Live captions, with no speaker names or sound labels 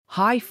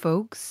Hi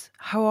folks,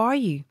 how are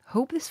you?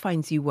 Hope this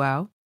finds you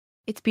well.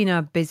 It's been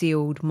a busy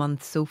old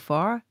month so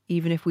far,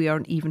 even if we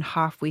aren't even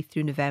halfway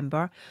through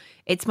November.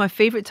 It's my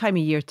favourite time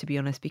of year, to be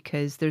honest,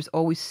 because there's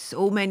always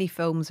so many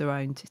films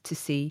around to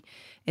see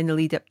in the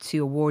lead up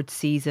to award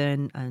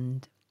season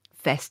and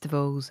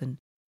festivals and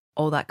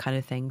all that kind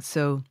of thing.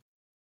 So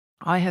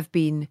I have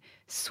been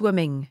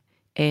swimming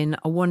in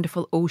a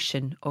wonderful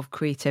ocean of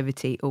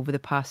creativity over the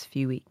past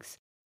few weeks.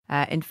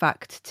 In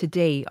fact,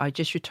 today I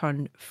just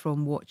returned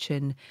from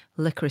watching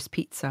Licorice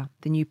Pizza,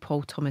 the new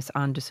Paul Thomas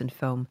Anderson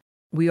film.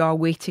 We are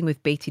waiting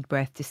with bated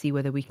breath to see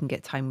whether we can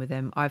get time with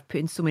him. I've put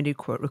in so many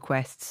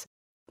requests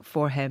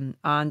for him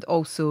and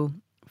also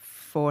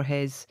for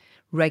his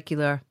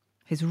regular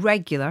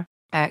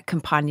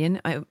companion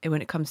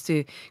when it comes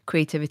to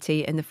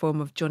creativity in the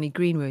form of Jonny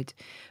Greenwood.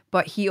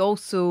 But he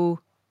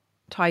also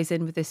ties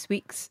in with this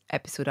week's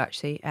episode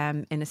actually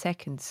in a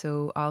second.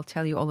 So I'll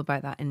tell you all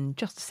about that in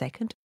just a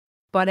second.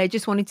 But I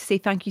just wanted to say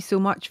thank you so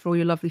much for all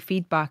your lovely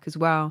feedback as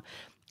well.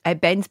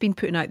 Ben's been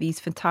putting out these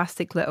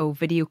fantastic little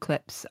video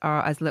clips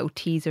as little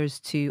teasers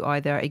to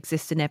either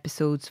existing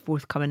episodes,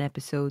 forthcoming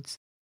episodes.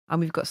 And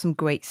we've got some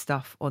great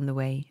stuff on the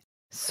way.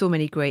 So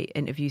many great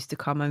interviews to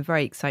come. I'm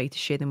very excited to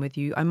share them with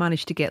you. I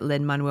managed to get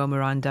Lin-Manuel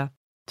Miranda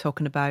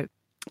talking about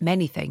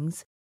many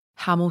things.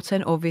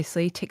 Hamilton,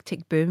 obviously, Tick,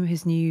 Tick, Boom,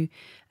 his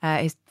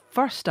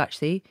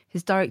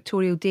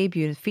directorial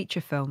debut in a feature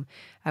film,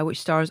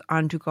 which stars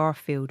Andrew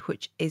Garfield,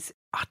 which is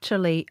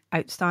utterly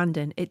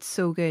outstanding. It's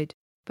so good.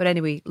 But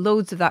anyway,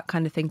 loads of that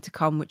kind of thing to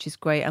come, which is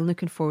great. I'm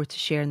looking forward to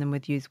sharing them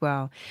with you as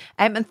well.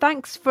 And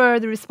thanks for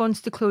the response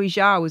to Chloe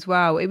Zhao as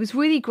well. It was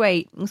really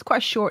great. It was quite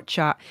a short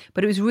chat,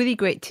 but it was really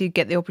great to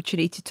get the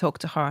opportunity to talk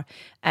to her.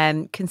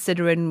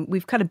 Considering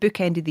we've kind of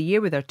bookended the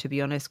year with her, to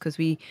be honest, because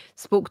we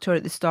spoke to her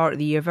at the start of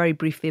the year very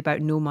briefly about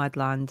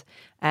Nomadland,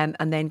 and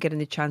then getting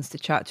the chance to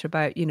chat to her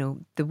about,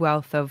 the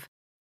wealth of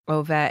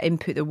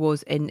input there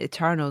was in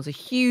Eternals, a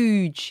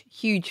huge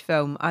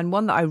film, and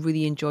one that I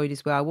really enjoyed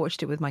as well. I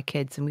watched it with my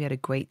kids and we had a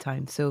great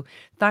time. So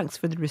thanks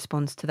for the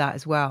response to that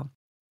as well.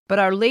 But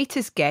our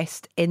latest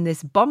guest in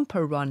this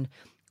bumper run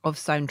of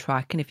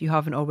Soundtrack, and if you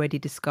haven't already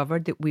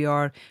discovered that we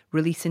are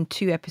releasing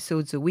 2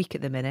 episodes a week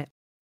at the minute,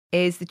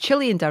 is the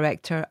Chilean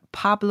director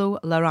Pablo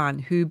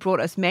Larraín, who brought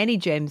us many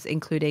gems,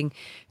 including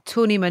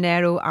Tony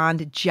Manero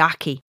and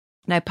Jackie.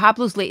 Now,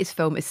 Pablo's latest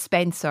film is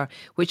Spencer,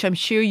 which I'm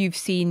sure you've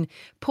seen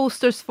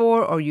posters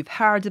for or you've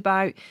heard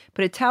about,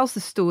 but it tells the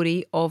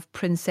story of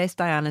Princess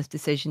Diana's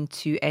decision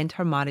to end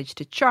her marriage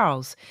to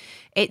Charles.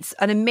 It's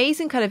an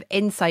amazing kind of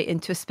insight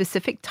into a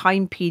specific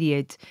time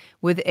period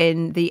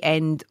within the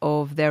end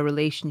of their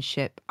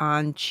relationship,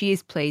 and she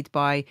is played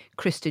by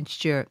Kristen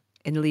Stewart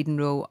in the leading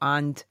role,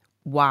 and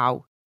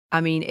wow. I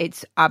mean,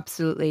 it's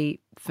absolutely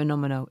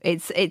phenomenal.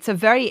 It's a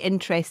very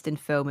interesting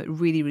film. It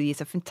really, really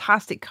is a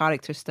fantastic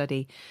character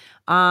study.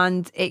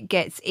 And it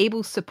gets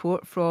able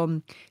support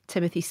from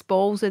Timothy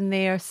Spall's in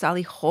there.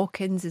 Sally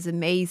Hawkins is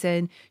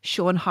amazing.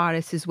 Sean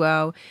Harris as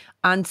well.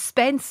 And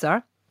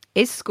Spencer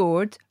is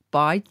scored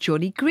by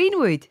Jonny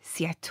Greenwood.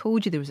 See, I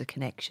told you there was a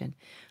connection.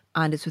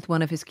 And it's with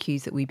one of his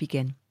cues that we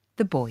begin.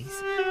 The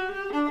Boys.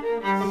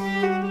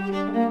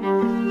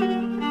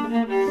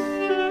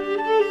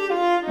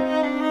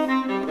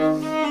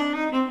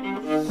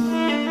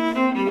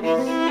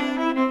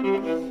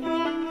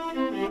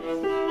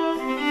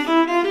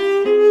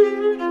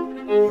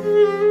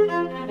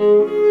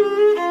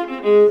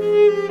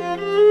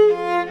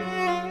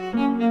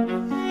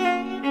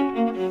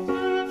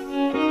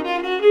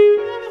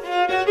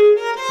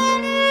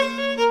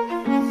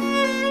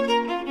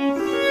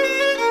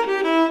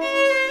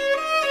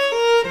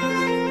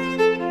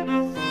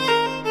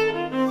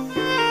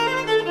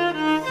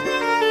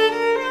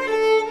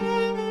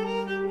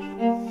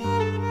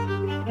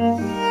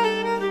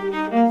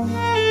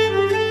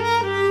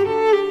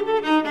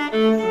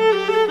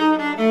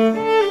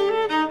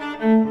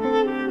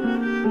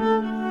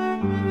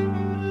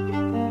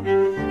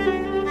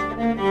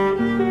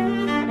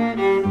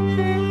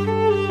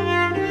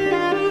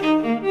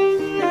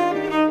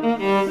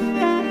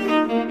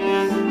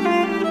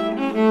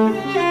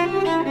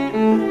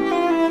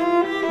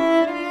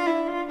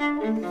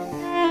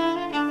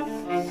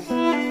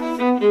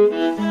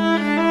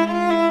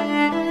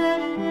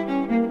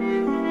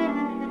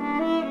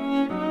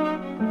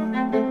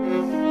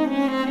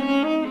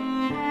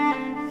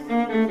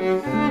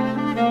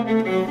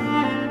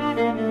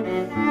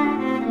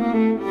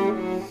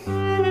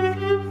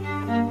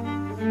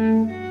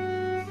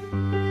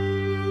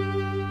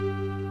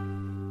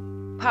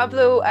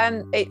 Pablo,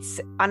 it's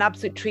an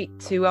absolute treat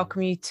to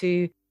welcome you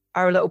to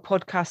our little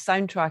podcast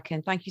Soundtrack,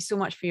 and thank you so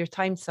much for your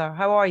time, sir.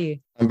 How are you?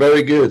 I'm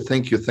very good.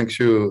 Thank you. Thank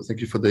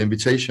you for the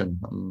invitation.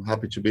 I'm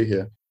happy to be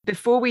here.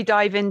 Before we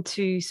dive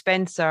into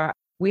Spencer,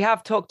 we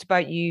have talked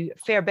about you a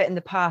fair bit in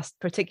the past,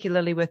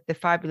 particularly with the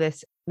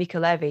fabulous Mika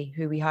Levy,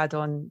 who we had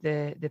on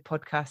the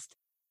podcast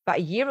about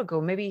a year ago,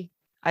 maybe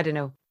I don't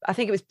know. I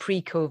think it was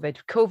pre-COVID.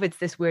 COVID's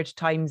this weird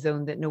time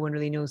zone that no one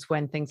really knows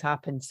when things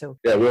happen. So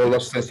Yeah, we all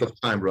lost sense of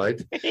time,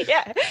 right?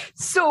 yeah,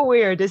 so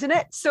weird, isn't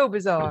it? So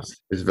bizarre.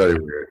 It's very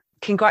weird.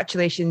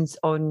 Congratulations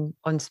on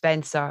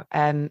Spencer.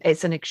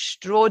 It's an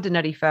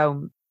extraordinary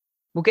film.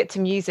 We'll get to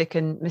music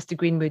and Mr.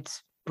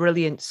 Greenwood's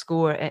brilliant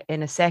score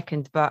in a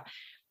second, but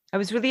I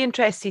was really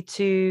interested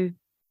to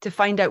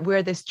find out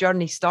where this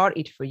journey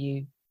started for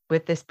you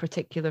with this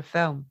particular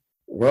film.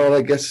 Well,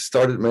 I guess it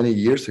started many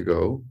years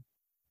ago.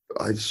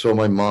 I saw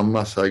my mom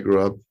as I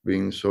grew up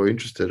being so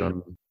interested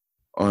on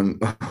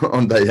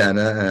on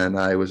Diana, and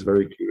I was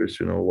very curious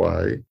to know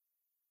why.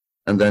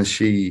 And then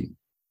she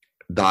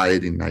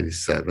died in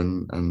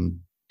 '97, and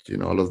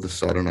all of a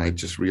sudden I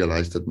just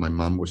realized that my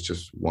mom was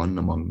just one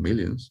among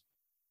millions,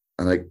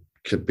 and I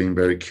kept being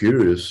very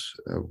curious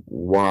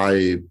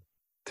why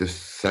there's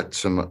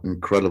such an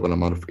incredible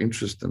amount of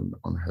interest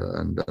on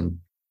her. And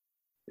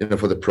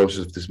for the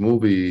process of this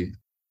movie,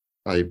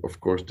 I of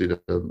course did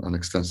an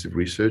extensive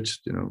research,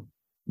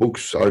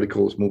 books,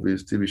 articles,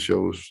 movies, TV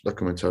shows,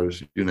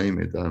 documentaries, you name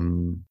it.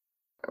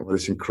 What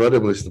is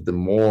incredible is that the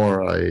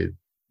more I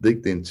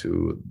digged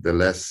into, the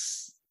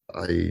less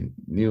I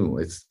knew.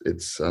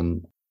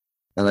 And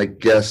I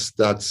guess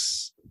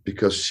that's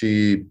because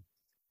she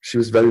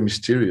was very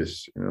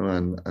mysterious,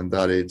 and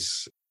that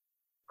it's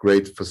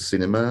great for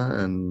cinema.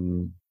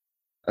 And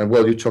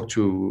well, you talked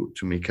to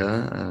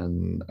Mika,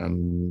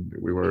 and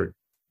we were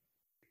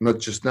not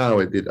just now.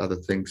 I did other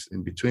things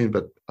in between,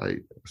 but I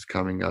was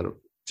coming out of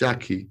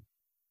Jackie,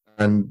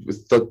 and we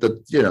thought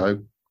that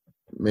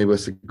maybe it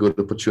was a good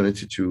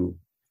opportunity to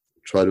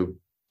try to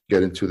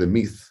get into the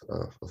myth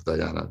of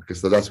Diana,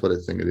 because that's what I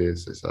think it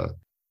is.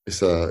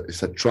 It's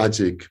a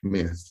tragic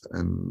myth,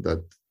 and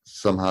that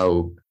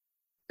somehow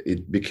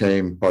it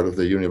became part of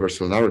the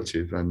universal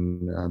narrative.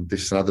 And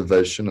this is another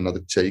version,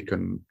 another take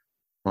on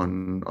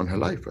her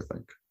life, I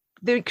think.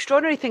 The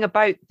extraordinary thing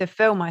about the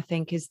film, I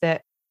think, is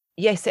that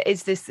yes, it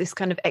is this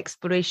kind of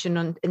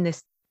exploration in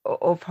this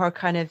of her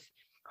kind of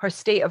her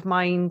state of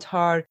mind,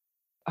 her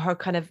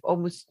kind of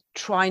almost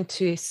trying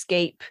to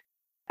escape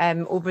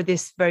over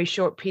this very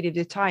short period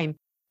of time.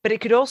 But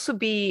it could also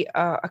be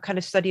a kind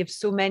of study of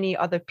so many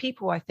other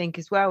people, I think,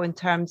 as well, in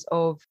terms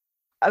of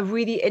a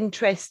really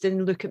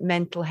interesting look at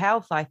mental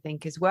health, I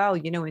think, as well,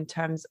 in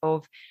terms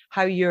of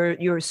how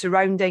your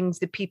surroundings,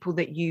 the people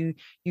that you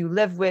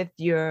live with,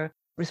 your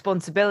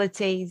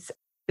responsibilities,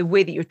 the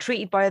way that you're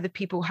treated by other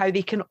people, how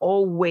they can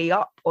all weigh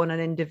up on an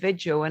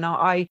individual. And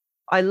I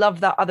love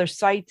that other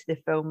side to the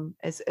film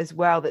as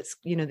well, that's,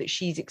 that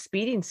she's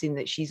experiencing,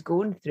 that she's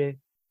going through.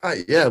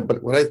 Yeah,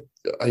 but what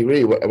I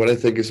agree. What I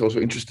think is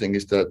also interesting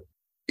is that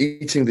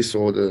eating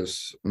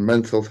disorders,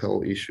 mental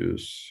health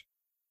issues,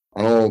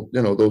 and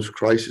all, those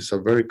crises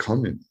are very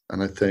common.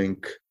 And I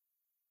think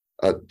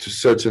to a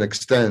certain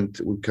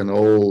extent, we can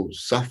all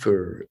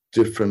suffer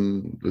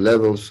different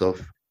levels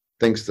of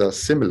things that are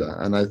similar.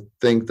 And I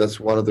think that's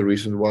one of the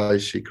reasons why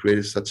she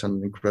created such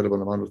an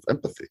incredible amount of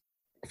empathy.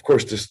 Of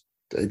course, this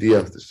the idea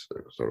of this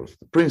sort of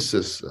the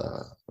princess,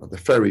 the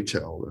fairy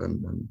tale,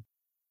 and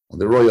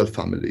the royal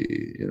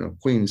family,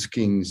 queens,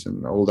 kings,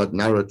 and all that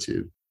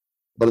narrative.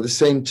 But at the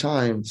same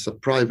time, it's a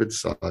private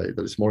side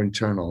that is more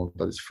internal,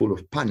 that is full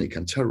of panic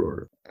and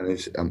terror, and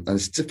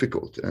it's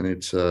difficult, and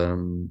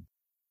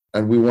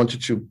and we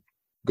wanted to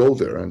go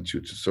there and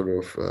to sort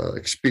of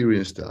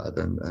experience that,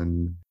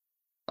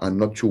 and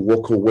not to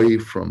walk away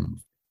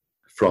from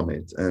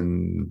it.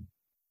 And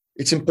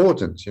it's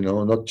important,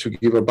 not to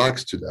give our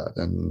backs to that,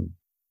 and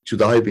to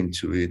dive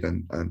into it,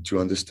 and to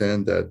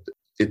understand that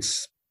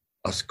it's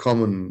as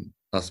common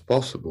as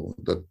possible,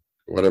 that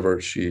whatever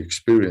she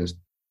experienced.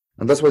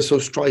 And that's why it's so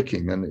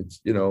striking. And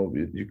it's,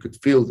 you could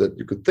feel that,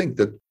 you could think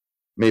that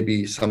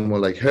maybe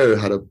someone like her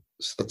had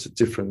such a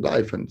different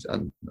life,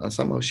 and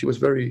somehow she was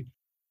very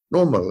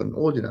normal and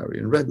ordinary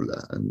and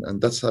regular.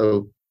 And that's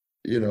how,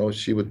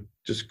 she would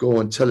just go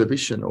on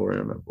television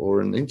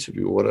or an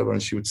interview or whatever,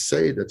 and she would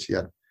say that she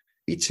had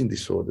eating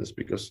disorders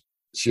because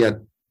she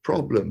had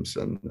problems.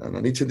 And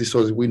an eating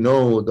disorder, we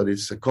know that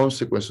it's a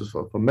consequence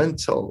of a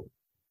mental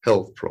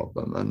health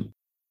problem. And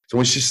so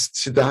when she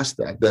does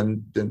that,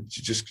 then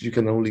you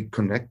can only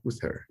connect with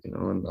her,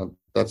 and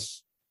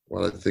that's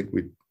what I think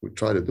we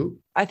try to do.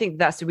 I think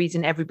that's the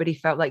reason everybody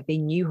felt like they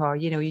knew her.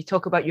 You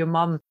talk about your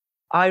mum.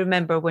 I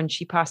remember when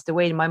she passed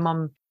away, and my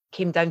mum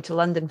came down to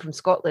London from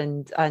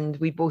Scotland, and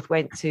we both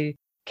went to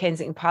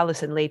Kensington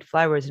Palace and laid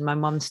flowers, and my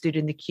mum stood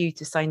in the queue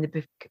to sign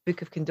the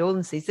book of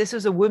condolences. This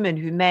was a woman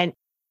who meant,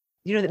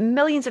 that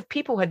millions of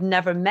people had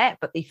never met,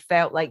 but they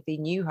felt like they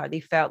knew her.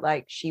 They felt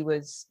like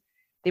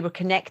they were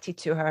connected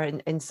to her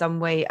in some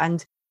way.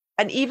 And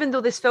even though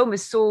this film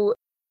is so,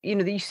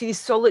 you see the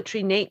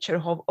solitary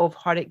nature of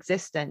her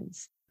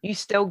existence, you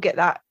still get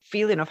that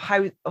feeling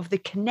of the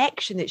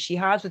connection that she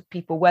has with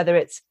people, whether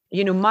it's,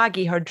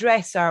 Maggie, her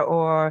dresser,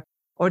 or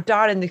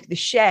Darren, the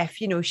chef.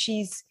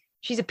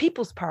 She's a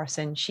people's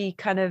person. She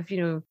kind of,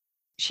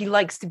 she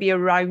likes to be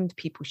around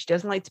people. She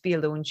doesn't like to be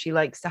alone. She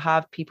likes to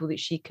have people that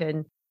she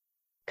can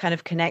kind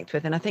of connect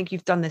with. And I think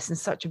you've done this in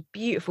such a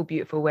beautiful,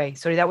 beautiful way.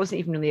 Sorry, that wasn't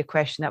even really a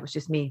question. That was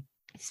just me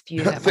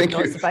spewing out my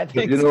thoughts about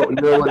things. You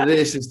know what it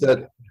is that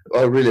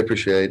I really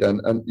appreciate,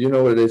 and you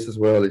know what it is as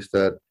well, is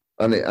that,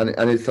 and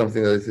it's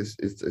something that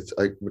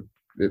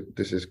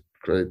this is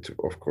credit,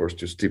 of course,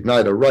 to Steve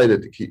Snyder, right?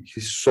 That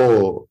he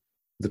saw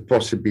the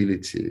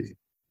possibility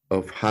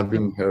of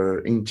having her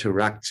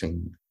interacting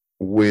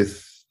with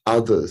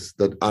others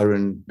that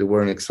they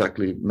weren't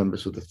exactly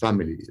members of the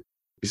family.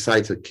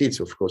 Besides her kids,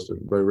 of course, they're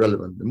very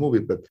relevant in the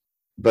movie,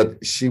 but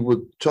she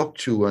would talk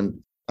to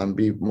and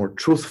be more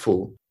truthful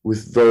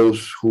with those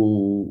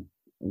who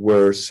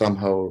were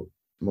somehow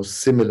most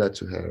similar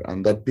to her,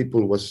 and that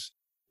people was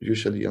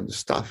usually on the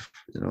staff,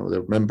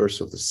 they're members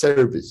of the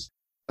service.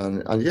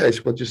 And yeah,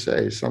 it's what you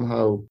say.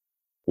 Somehow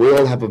we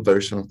all have a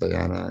version of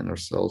Diana in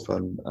ourselves,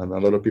 and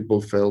a lot of people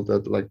felt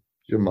that, like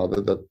your mother,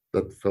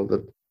 that felt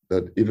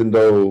that even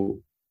though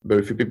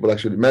very few people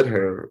actually met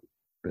her,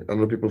 a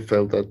lot of people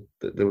felt that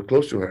they were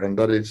close to her, and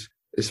that is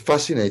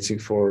fascinating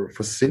for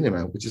cinema,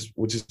 which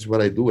is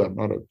what I do. I'm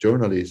not a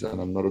journalist, and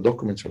I'm not a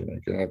documentary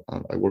maker.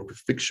 I work with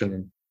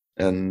fiction,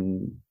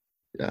 and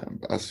yeah,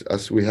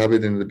 as we have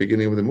it in the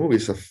beginning of the movie,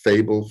 it's a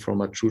fable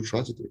from a true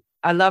tragedy.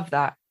 I love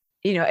that.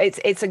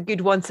 It's a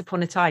good once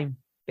upon a time,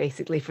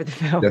 basically, for the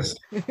film. Yes.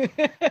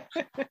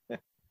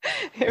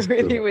 It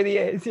really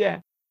is, yeah.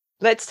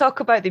 Let's talk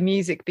about the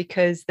music,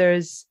 because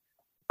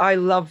I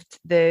loved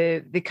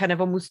the kind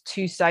of almost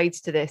two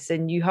sides to this,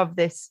 and you have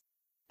this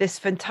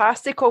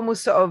fantastic,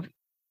 almost sort of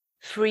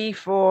free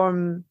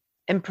form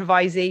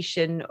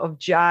improvisation of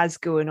jazz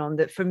going on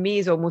that for me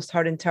is almost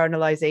her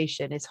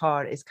internalization.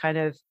 It's kind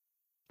of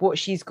what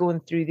she's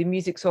going through. The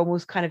music's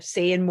almost kind of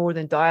saying more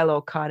than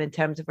dialogue can in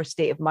terms of her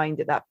state of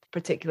mind at that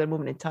particular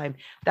moment in time.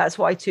 That's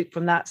what I took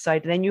from that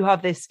side. And then you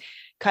have this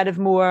kind of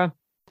more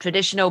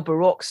traditional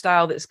Baroque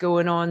style that's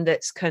going on,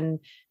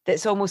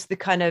 that's almost the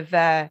kind of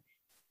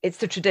it's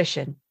the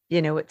tradition,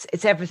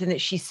 it's everything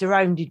that she's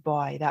surrounded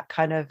by, that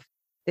kind of,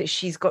 that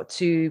she's got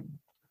to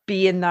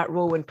be in that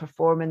role and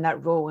perform in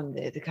that role, and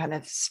the kind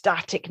of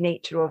static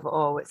nature of it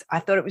all. I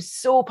thought it was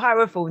so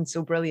powerful and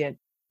so brilliant,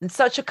 and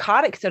such a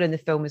character in the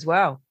film as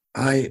well.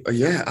 I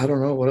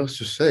don't know what else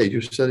to say.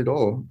 You said it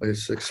all.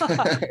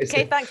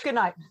 Okay, thanks. Good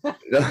night.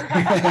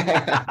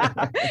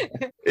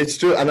 It's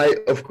true, and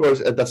of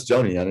course, that's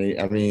Jonny.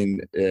 I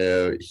mean,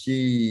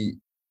 he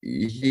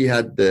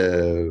had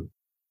the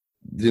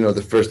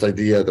first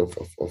idea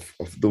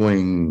of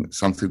doing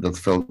something that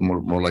felt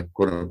more like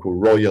quote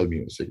unquote royal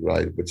music,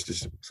 right? Which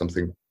is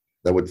something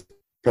that would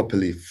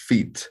properly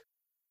fit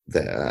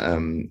there,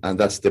 and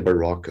that's the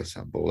Baroque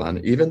ensemble.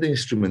 And even the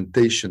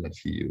instrumentation that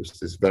he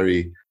used is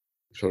very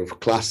sort of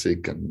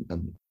classic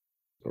and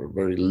sort of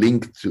very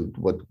linked to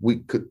what we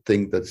could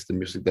think that's the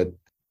music that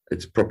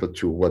it's proper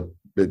to what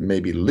it may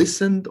be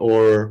listened,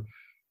 or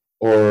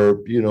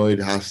it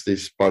has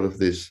this part of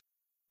this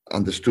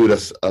understood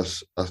as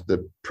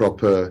the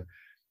proper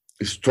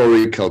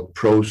historical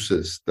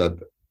process that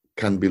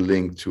can be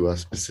linked to a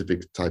specific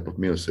type of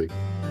music.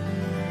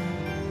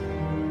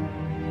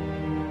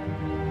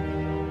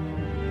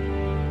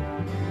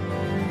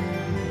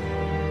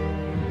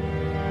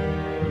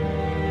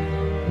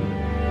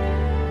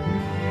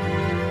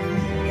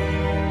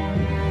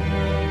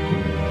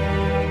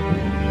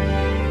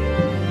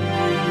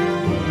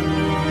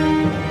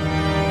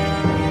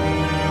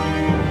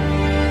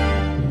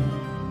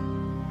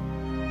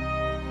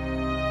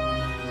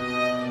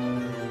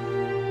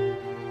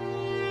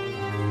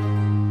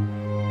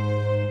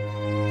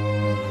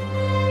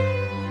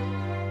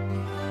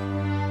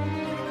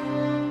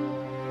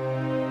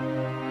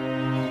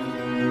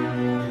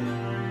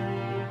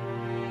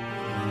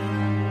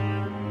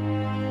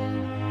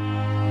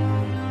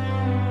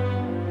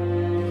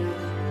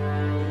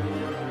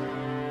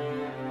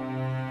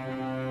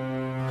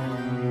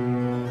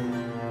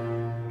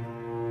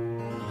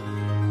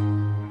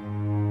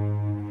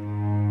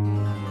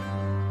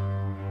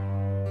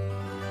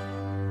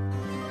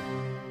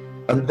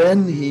 And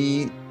then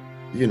he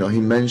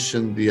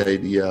mentioned the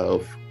idea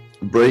of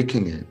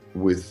breaking it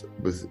with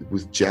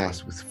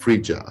jazz, with free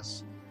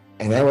jazz.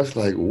 And I was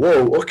like,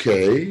 whoa,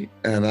 okay.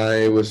 And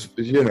I was,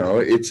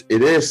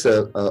 it is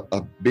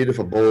a bit of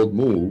a bold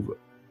move,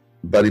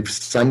 but if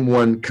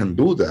someone can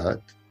do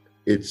that,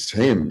 it's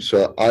him.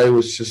 So I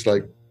was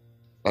like,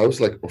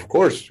 of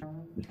course,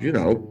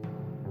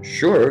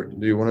 sure.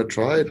 Do you want to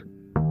try it?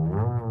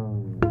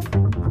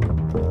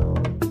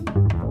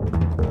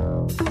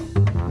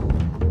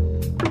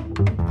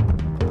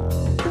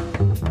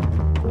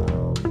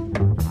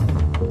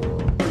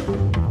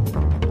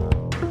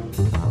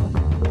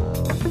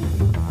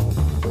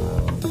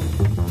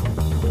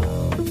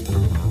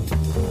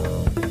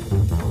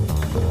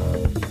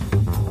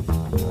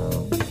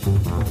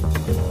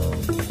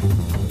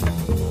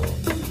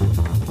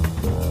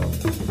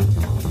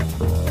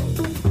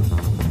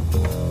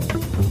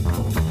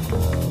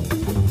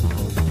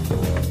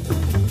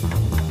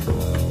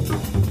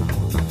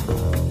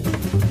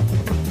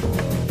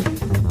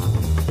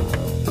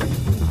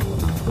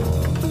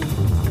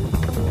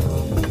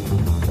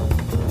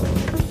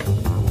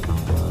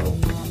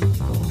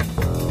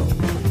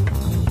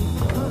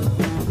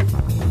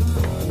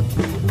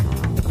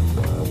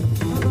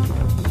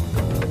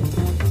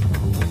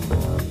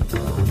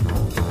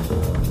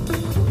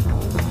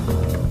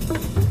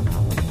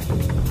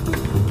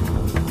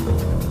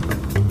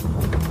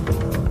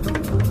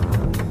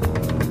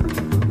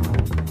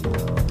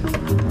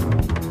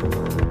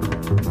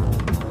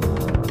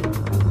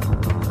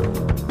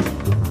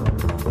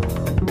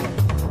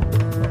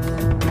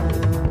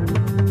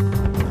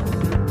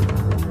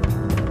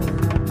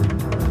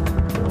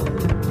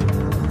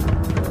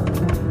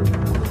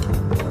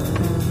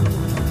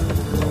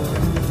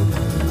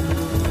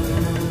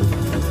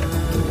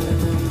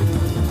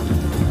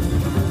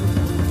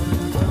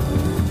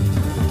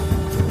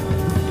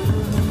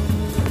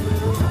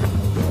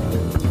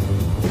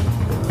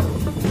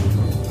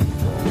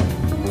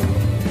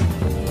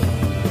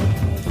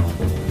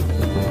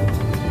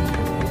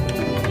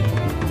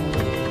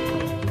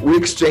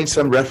 exchanged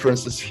some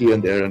references here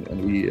and there, and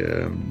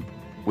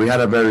we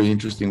had a very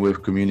interesting way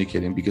of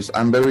communicating, because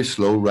I'm very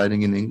slow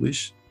writing in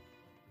English,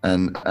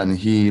 and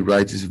he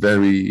writes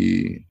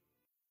very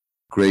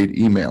great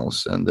emails,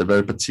 and they're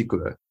very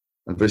particular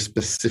and very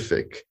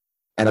specific.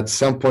 And at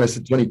some point I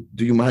said, Jonny,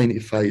 do you mind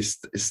if I,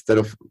 instead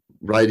of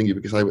writing it,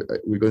 because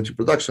we're going to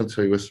production,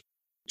 so it was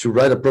to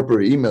write a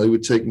proper email, it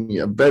would take me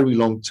a very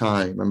long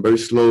time. I'm very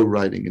slow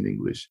writing in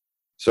English.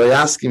 So I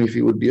asked him if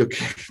he would be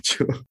okay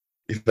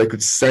if I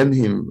could send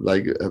him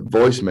like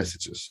voice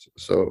messages.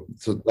 So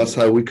that's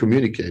how we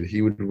communicate.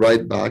 He would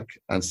write back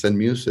and send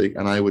music,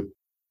 and I would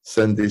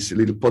send this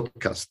little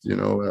podcast,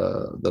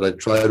 that I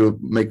try to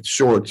make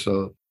short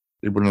so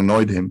it wouldn't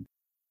annoy him.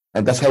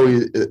 And that's how we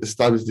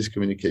established this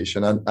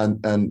communication.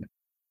 And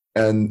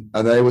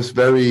I was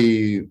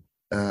very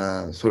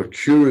sort of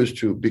curious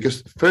too,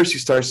 because first he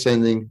started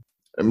sending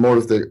more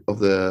of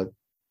the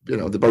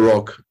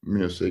Baroque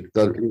music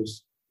that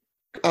was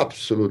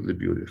absolutely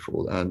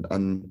beautiful, and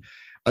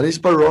it's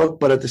Baroque,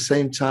 but at the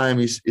same time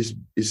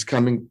is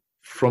coming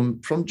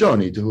from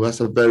Jonny, who has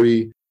a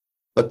very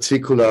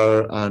particular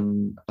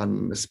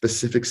and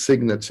specific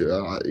signature,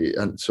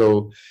 and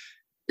so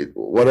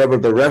whatever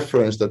the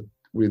reference that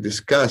we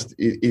discussed,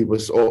 it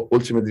was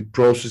ultimately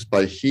processed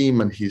by him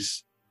and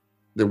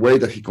the way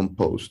that he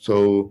composed.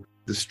 So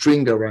the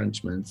string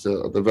arrangements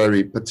are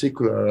very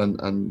particular,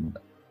 and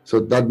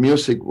so that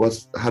music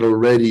had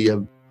already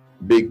a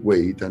big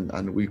weight,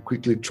 and we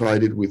quickly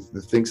tried it with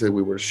the things that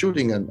we were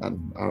shooting, and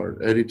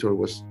our editor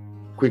was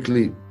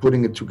quickly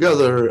putting it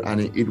together,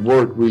 and it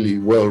worked really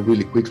well,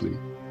 really quickly.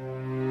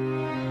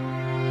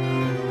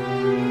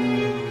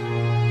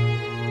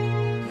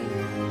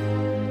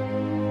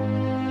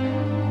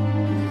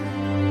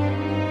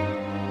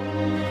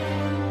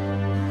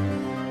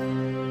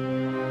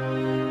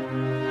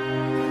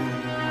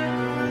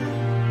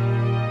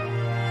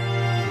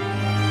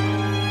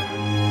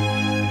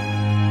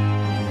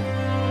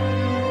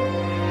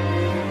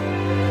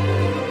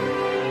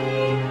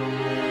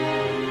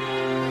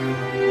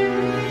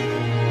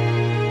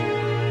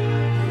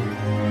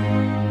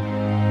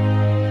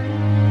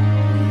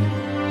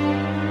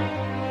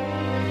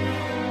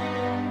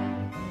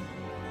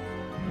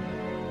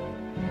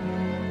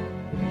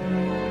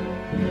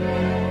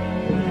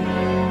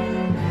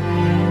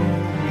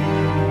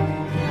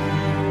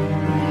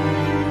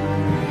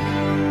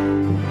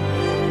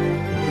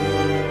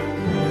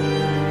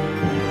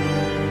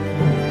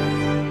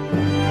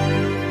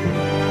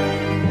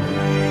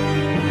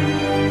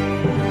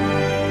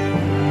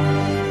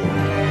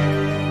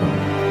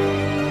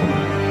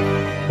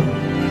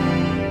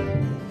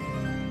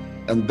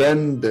 And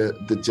then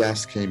the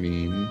jazz came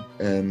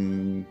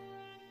in,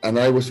 and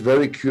I was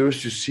very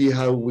curious to see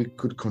how we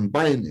could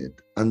combine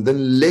it. And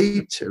then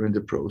later in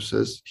the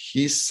process,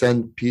 he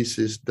sent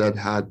pieces that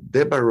had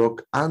the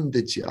Baroque and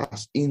the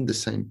jazz in the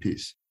same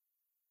piece.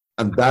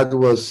 And that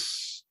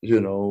was,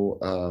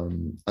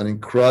 an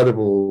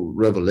incredible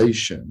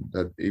revelation,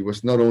 that it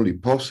was not only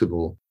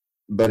possible,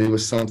 but it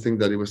was something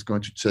that it was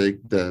going to take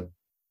the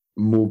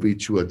movie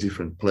to a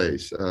different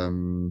place.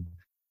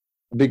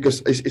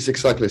 Because it's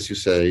exactly as you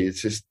say,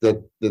 it's just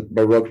that the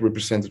Baroque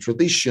represents the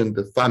tradition,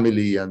 the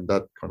family, and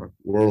that kind of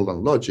world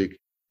and logic.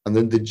 And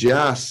then the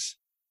jazz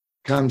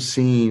comes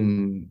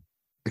in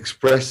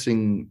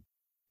expressing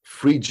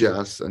free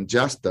jazz and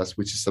jazz dance,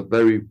 which is a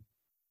very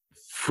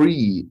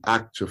free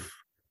act of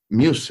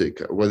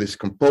music, whether it's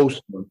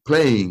composed or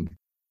playing.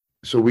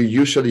 So we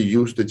usually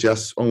use the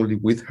jazz only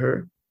with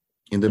her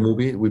in the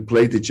movie. We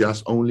played the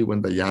jazz only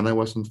when Diana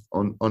was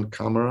on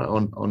camera,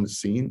 on the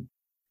scene.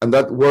 And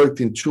that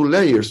worked in two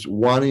layers.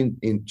 One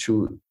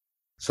into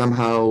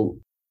somehow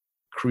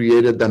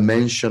create a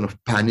dimension of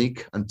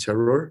panic and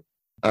terror.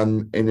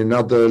 And in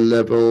another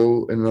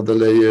level, another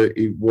layer,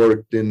 it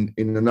worked in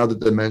another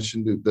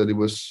dimension that it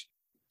was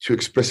to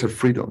express her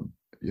freedom,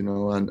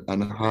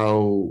 and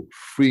how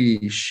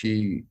free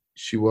she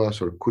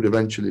was or could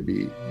eventually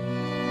be.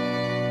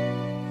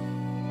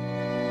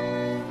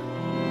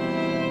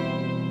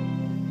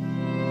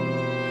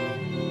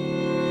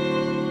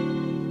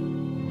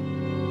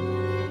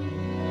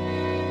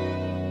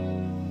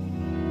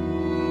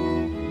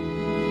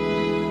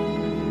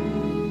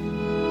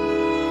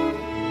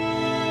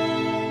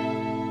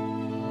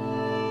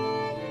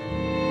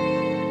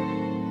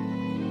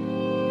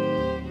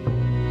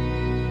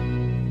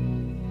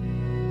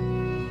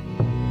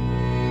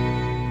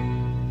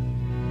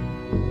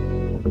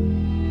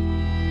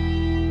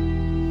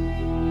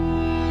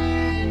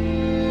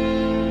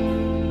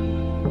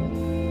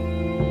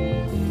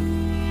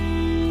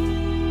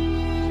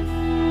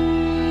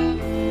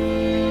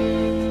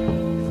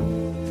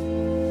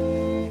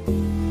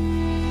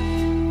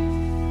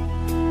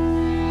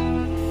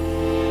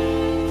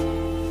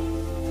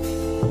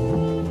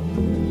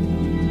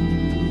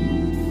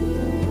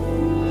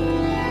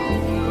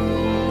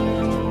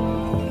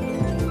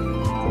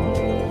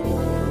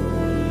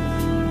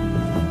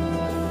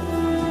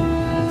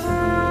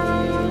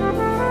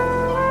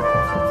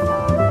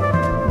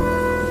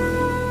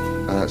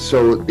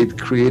 So it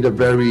created a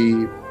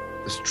very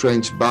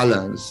strange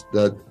balance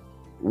that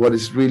what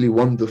is really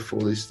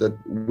wonderful is that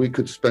we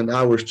could spend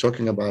hours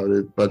talking about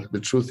it, but the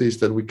truth is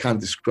that we can't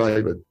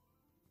describe it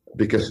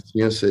because it's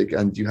music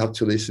and you have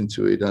to listen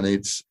to it, and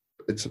it's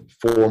a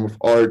form of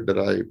art that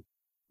I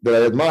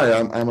admire.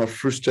 I'm a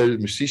frustrated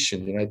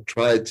musician, and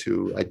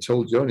I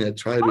told Jonny, I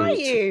try Are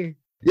you?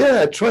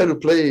 Yeah, I try to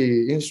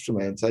play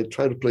instruments. I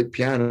try to play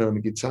piano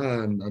and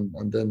guitar, and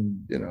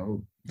then,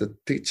 the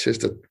teachers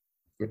that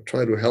would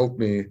try to help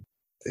me,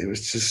 it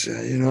was just,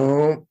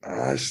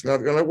 it's not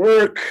gonna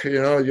work.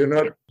 You're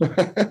not.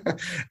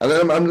 And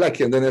then I'm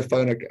lucky, and then I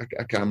found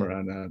a camera,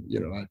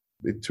 and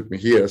it took me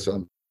here, so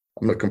I'm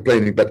not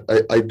complaining. But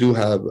I do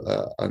have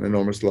an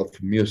enormous love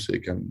for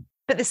music,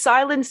 but the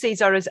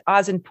silences are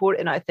as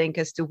important, I think,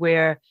 as to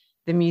where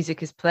the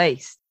music is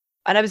placed.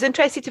 And I was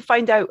interested to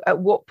find out at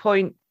what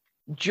point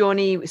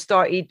Jonny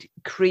started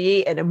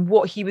creating and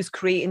what he was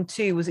creating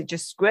too. Was it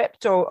just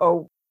script,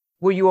 or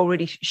were you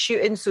already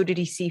shooting? So did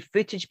he see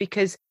footage?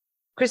 Because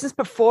Kristen's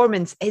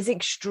performance is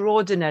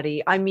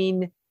extraordinary. I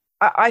mean,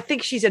 I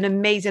think she's an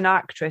amazing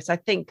actress. I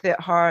think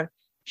that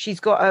she's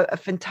got a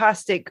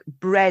fantastic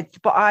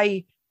breadth, but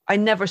I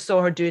never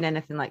saw her doing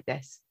anything like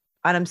this.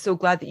 And I'm so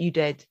glad that you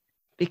did,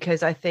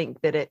 because I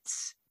think that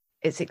it's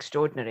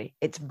extraordinary.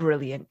 It's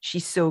brilliant.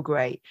 She's so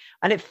great.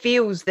 And it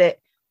feels that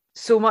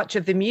so much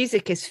of the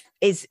music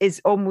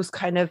is almost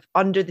kind of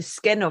under the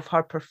skin of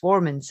her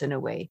performance in a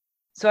way.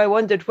 So I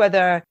wondered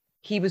whether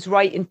he was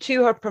writing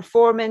to her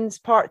performance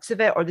parts of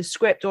it, or the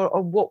script, or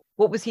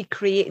what was he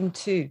creating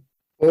to?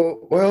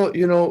 Well,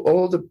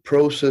 all the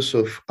process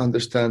of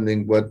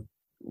understanding what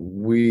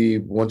we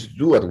wanted to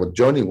do and what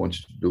Jonny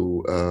wanted to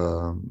do,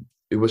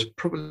 it was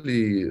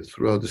probably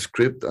throughout the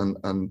script and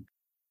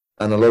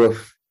a lot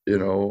of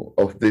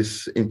of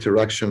this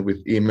interaction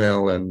with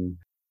email and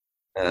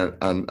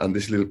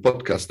this little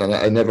podcast. And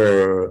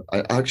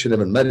I actually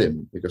never met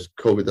him because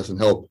COVID doesn't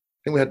help.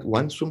 I think we had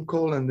one Zoom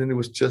call, and then it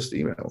was just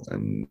email.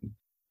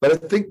 But I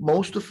think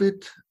most of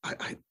it,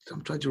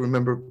 I'm trying to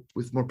remember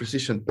with more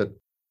precision,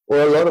 or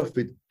a lot of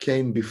it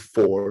came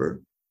before,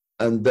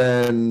 and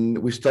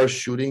then we start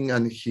shooting,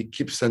 and he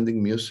keeps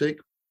sending music,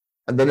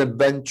 and then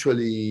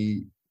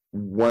eventually,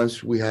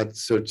 once we had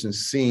certain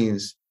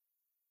scenes,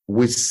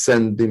 we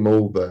sent him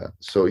over,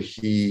 so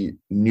he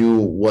knew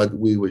what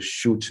we were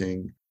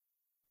shooting,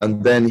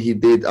 and then he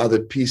did other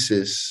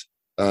pieces.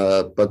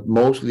 But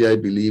mostly, I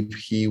believe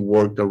he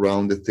worked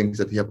around the things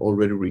that he had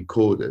already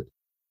recorded.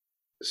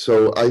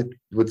 So I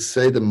would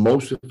say that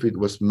most of it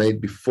was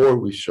made before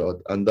we shot,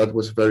 and that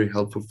was very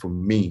helpful for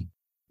me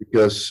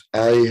because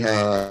I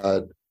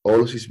had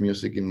all of his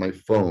music in my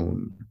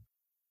phone,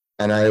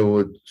 and I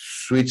would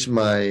switch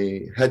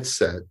my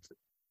headset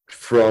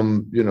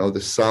from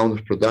the sound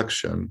of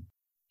production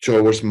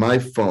towards my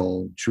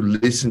phone to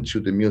listen to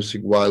the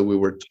music while we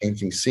were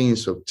changing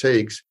scenes or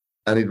takes,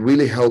 and it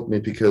really helped me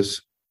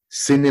because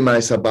cinema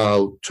is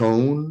about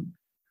tone,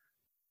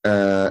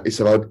 it's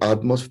about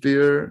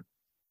atmosphere,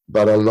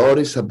 but a lot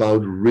is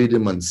about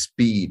rhythm and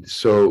speed.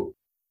 So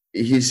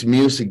his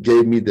music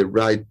gave me the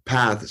right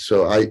path.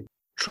 So I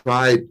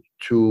tried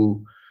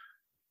to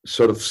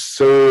sort of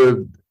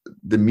serve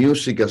the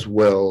music as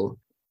well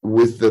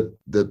with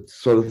the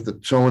sort of the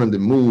tone and the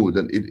mood,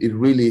 and it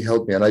really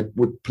helped me. And I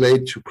would play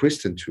to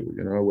Kristen too.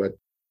 What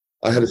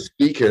I had a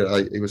speaker.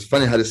 It was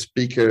funny. I had a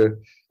speaker,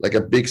 like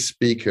a big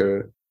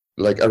speaker,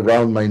 like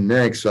around my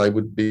neck. So I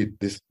would be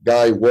this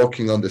guy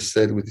walking on the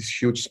set with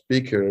this huge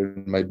speaker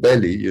in my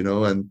belly,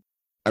 and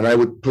I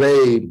would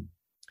play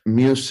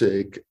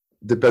music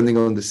depending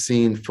on the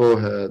scene for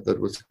her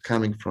that was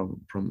coming from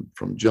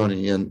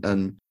Jonny, and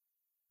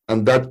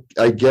that,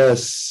 I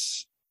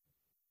guess,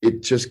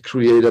 it just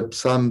created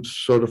some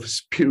sort of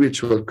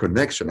spiritual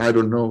connection. I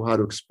don't know how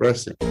to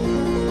express it.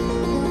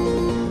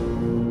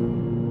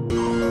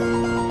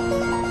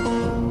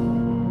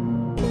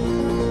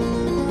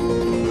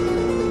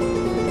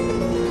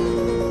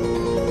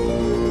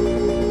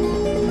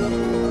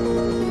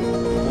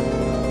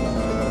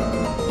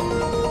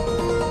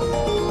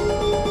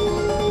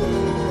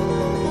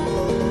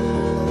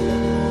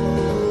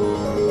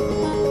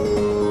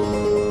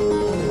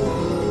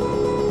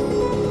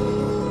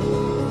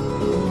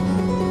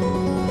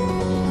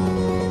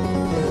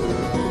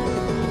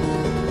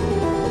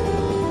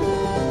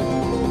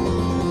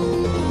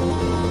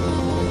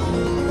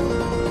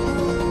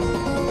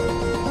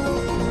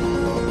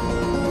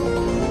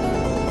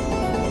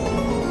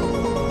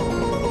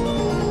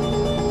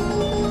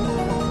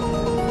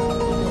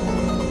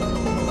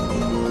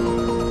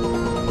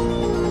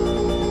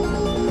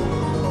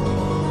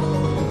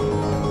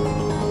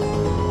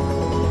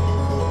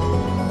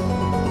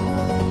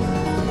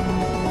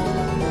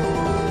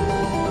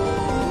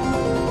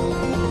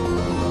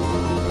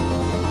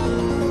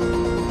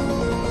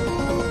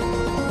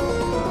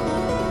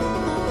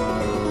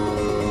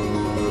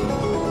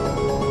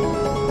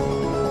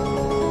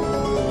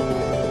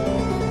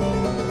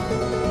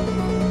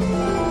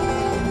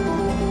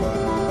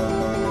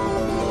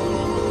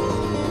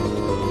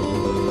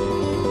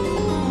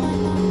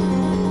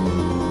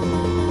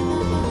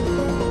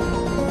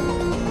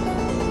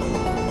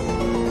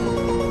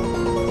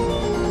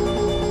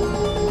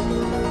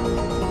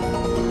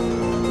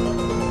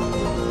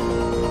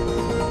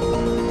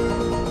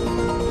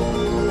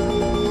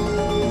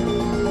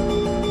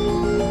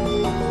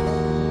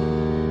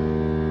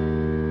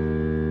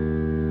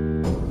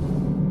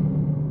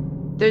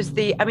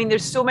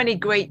 there's so many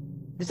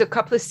there's a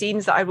couple of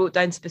scenes that I wrote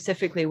down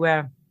specifically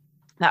where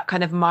that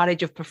kind of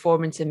marriage of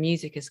performance and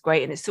music is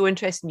great. And it's so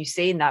interesting you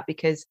saying that,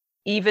 because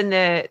even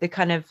the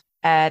kind of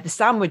the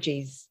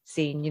sandwiches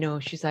scene,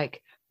 she's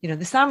like,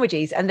 the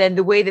sandwiches, and then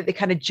the way that the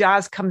kind of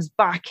jazz comes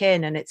back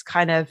in, and it's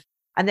kind of,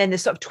 and then the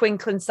sort of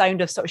twinkling sound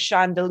of sort of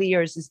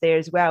chandeliers is there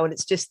as well. And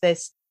it's just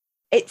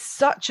it's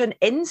such an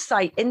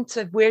insight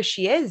into where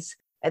she is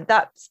at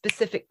that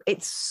specific,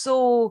 it's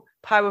so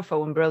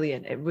powerful and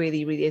brilliant. It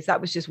really, really is.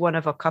 That was just one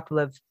of a couple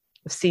of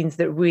scenes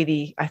that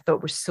really, I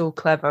thought were so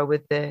clever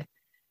with the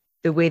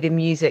way the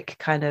music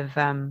kind of,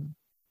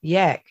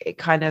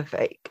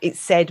 it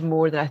said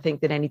more than I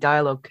think than any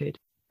dialogue could.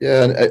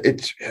 Yeah, and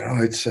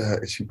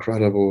it's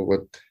incredible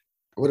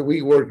what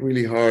we worked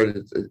really hard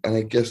at, and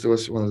I guess that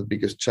was one of the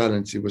biggest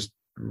challenges. It was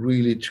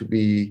really to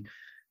be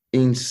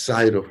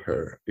inside of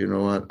her,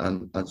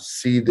 and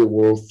see the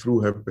world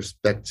through her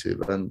perspective,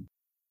 and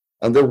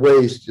there are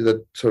ways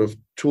that sort of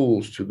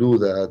tools to do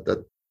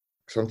that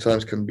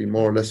sometimes can be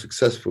more or less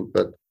successful,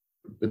 but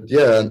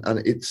yeah, and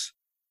it's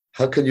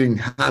how can you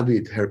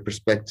inhabit her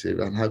perspective,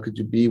 and how could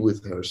you be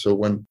with her? So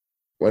when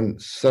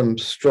some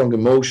strong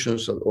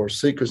emotions or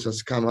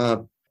sequences come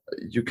up,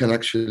 you can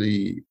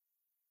actually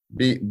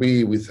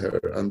be with her,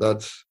 and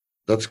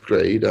that's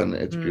great, and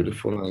it's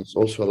beautiful, and it's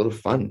also a lot of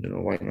fun.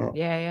 Why not?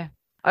 Yeah.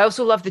 I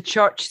also love the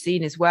church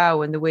scene as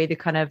well, and the way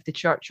the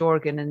church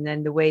organ, and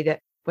then the way that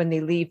when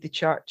they leave the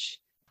church,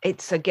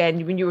 it's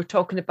again, when you were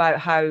talking about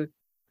how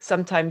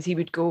sometimes he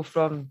would go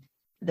from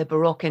the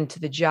Baroque into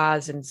the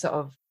jazz, and sort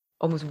of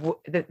almost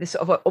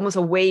almost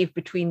a wave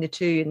between the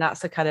two, and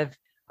that's a kind of,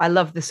 I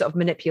love the sort of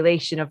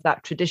manipulation of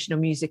that traditional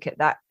music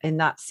in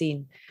that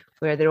scene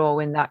where they're all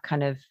in that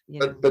kind of,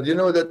 But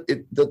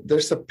that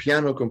there's a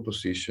piano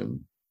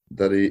composition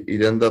that it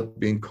ended up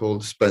being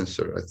called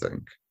Spencer, I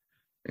think,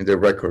 in the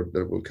record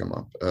that will come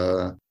up.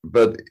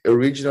 But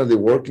originally the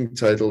working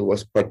title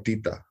was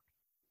Partita,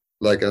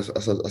 like as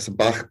a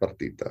Bach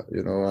partita,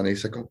 and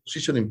it's a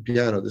composition in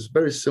piano that's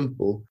very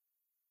simple,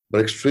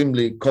 but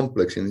extremely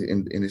complex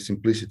in its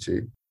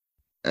simplicity.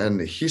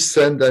 And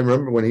I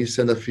remember when he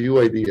sent a few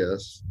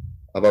ideas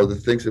about the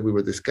things that we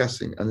were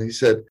discussing, and he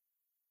said,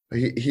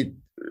 he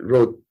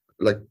wrote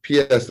like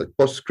PS, like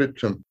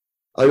postscriptum,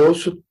 I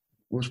also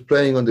was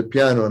playing on the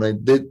piano and I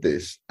did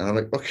this. And I'm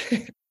like,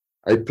 okay.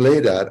 I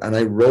played that and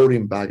I wrote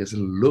him back. I said,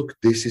 look,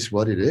 this is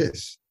what it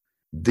is.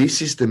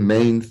 This is the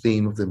main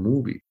theme of the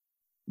movie,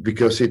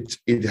 because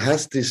it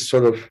has this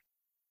sort of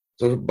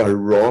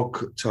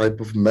Baroque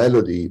type of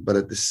melody, but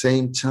at the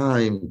same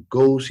time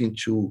goes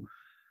into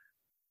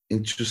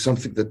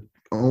something that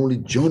only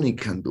Jonny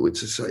can do.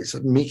 It's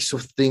a mix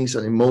of things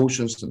and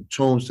emotions and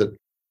tones that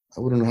I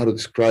wouldn't know how to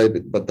describe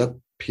it, but that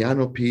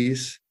piano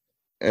piece,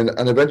 and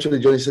eventually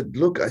Jonny said,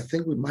 look, I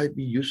think we might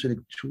be using it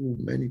too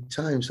many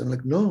times. I'm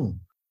like, no,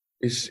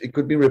 it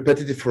could be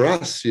repetitive for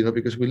us,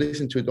 because we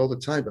listen to it all the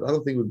time, but I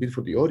don't think it would be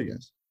for the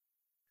audience.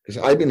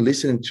 Because I've been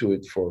listening to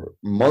it for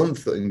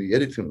months in the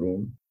editing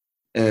room,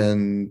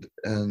 and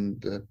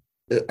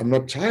I'm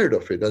not tired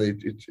of it.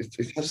 And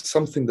it has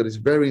something that is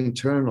very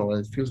internal,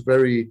 and it feels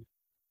very,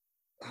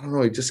 I don't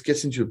know, it just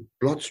gets into your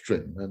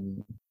bloodstream.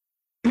 And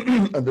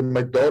and then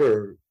my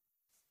daughter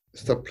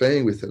started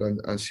playing with it,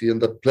 and she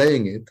ended up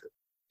playing it.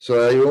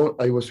 So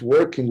I was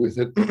working with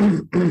it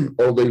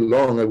all day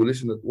long. I would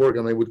listen at work,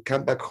 and I would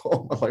come back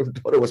home, and my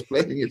daughter was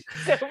playing it.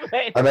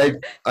 And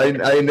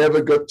I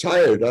never got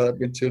tired. Up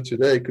until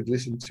today, I could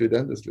listen to it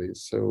endlessly.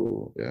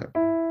 So, yeah.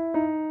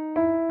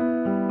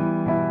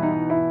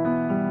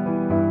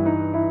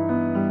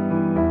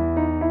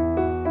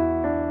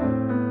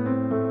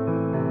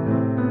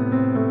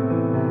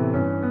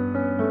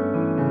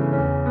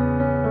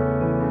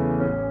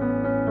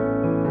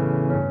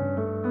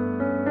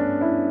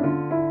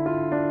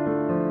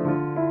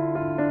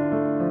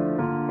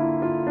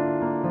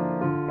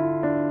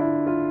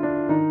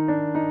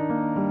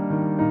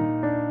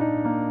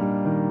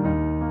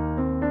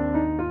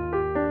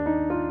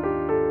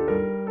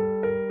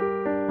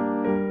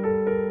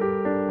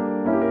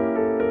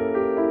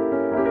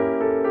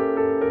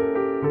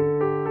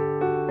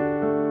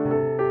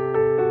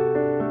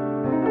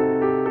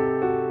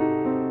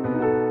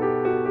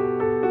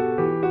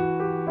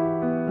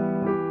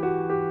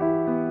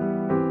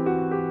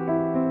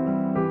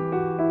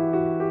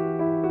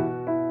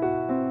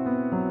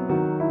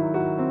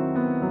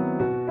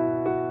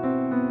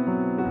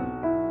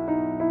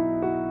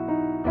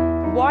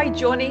 Why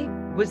Jonny?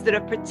 Was there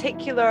a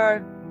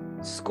particular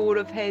score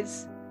of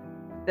his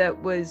that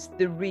was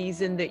the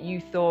reason that you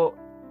thought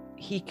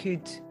he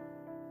could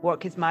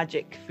work his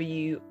magic for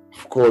you?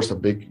 Of course, a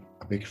big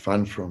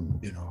fan from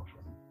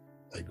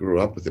I grew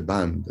up with the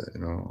band,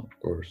 of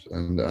course,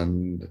 and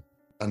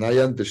I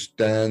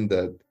understand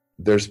that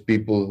there's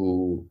people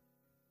who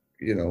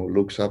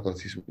looks up at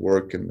his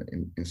work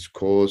in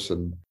scores,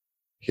 and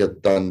he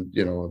had done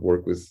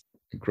work with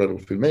incredible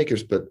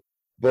filmmakers, but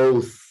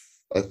both,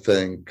 I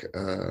think,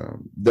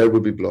 There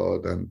Will Be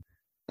Blood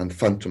and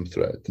Phantom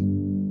Thread.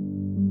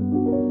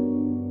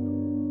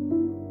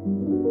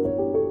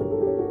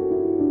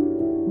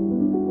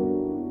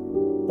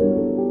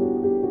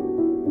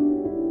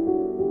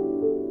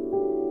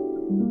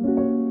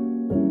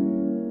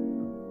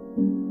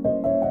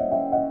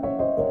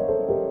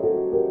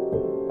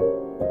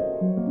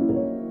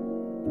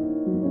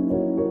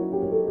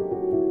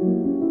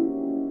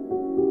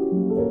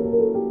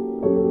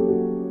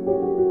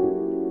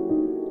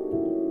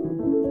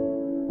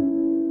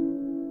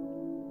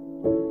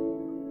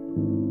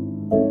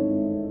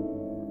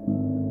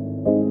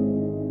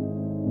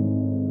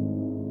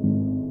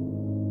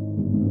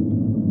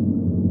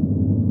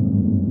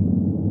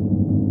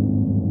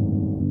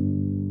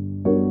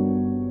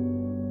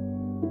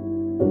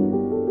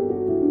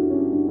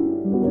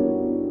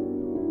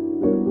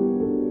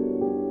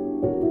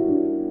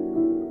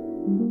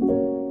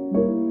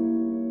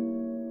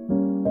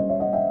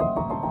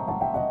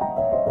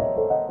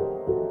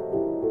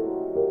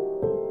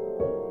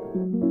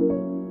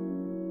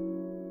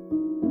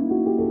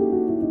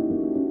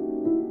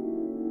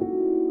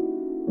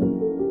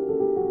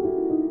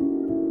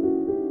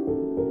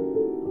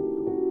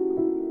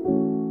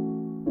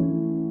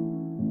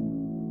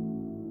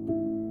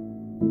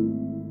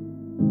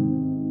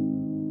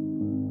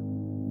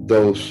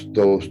 those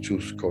two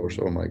scores,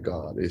 oh my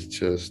God, it's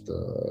just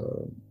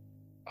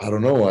I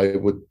don't know, I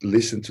would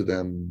listen to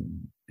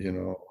them,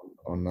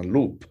 on a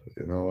loop,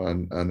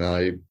 and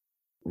I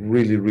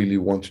really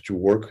wanted to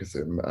work with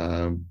him,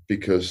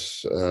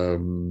 because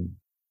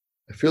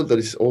I feel that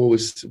it's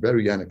always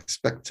very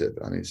unexpected,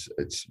 and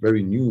it's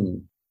very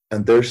new.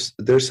 And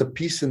there's a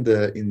piece in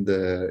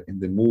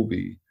the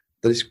movie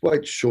that is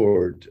quite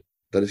short,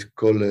 that is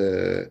called,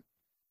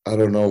 I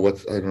don't know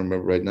what, I don't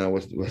remember right now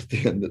what's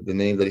the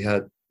name that he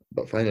had,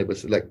 but finally it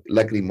was like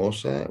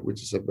Lacrimosa,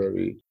 which is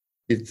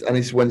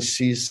it's when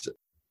she's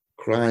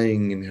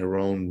crying in her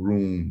own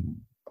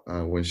room,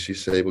 when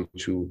she's able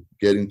to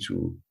get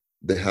into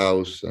the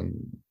house. And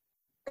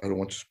I don't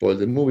want to spoil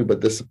the movie,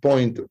 but there's a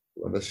point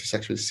where she's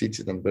actually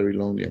seated and very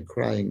lonely and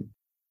crying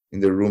in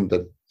the room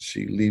that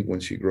she lived when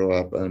she grew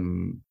up.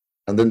 And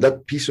then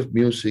that piece of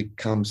music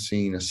comes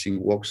in as she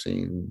walks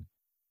in,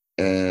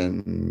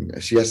 and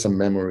she has some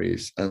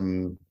memories.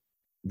 And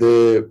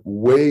the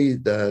way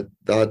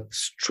that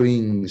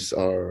strings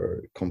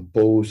are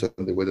composed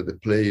and the way that the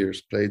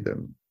players play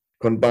them,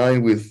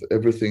 combined with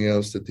everything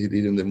else that he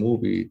did in the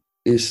movie,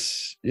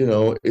 is,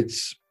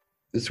 it's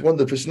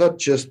wonderful. It's not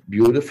just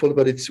beautiful,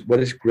 but it's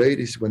what is great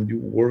is when you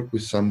work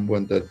with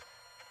someone that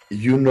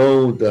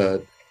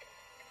that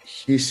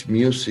his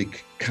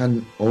music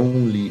can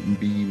only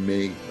be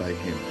made by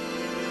him.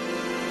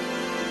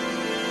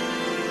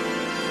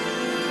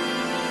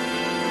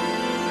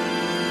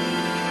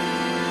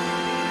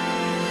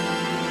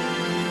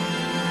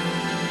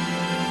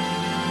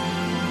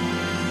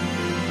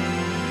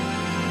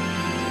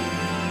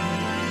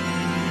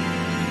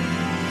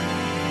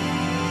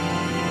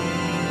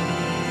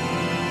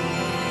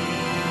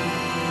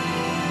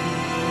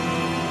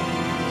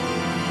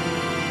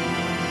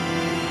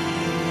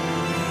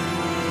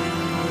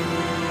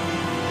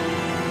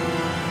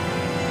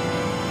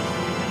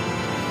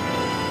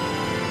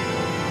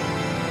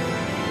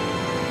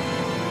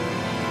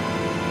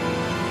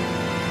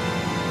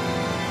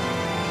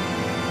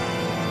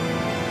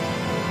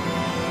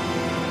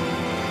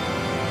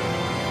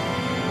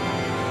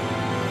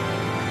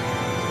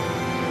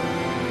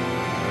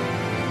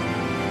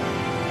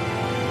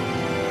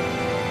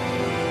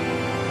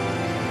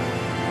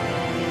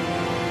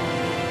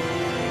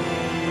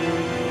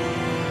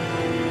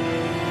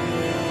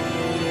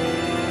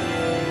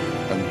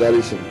 That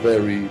is a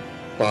very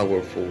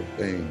powerful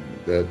thing.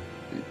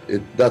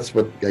 That's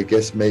what I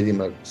guess made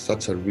him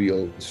such a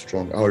real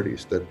strong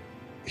artist. That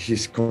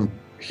his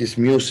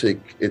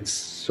music, it's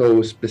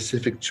so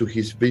specific to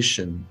his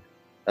vision,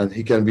 and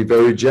he can be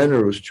very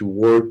generous to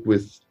work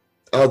with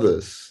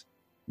others,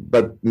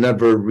 but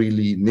never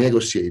really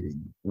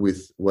negotiating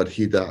with what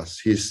he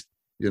does.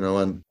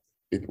 And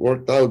it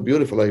worked out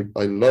beautiful.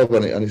 I love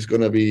it, and it's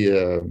gonna be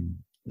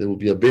there will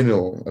be a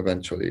vinyl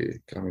eventually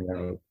coming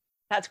out.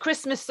 That's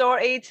Christmas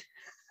sorted.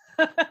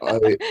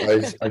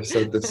 I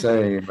said the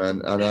same,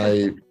 and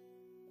I,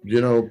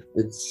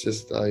 it's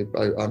just I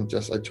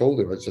told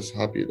him I was just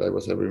happy that I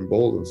was ever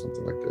involved in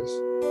something like this.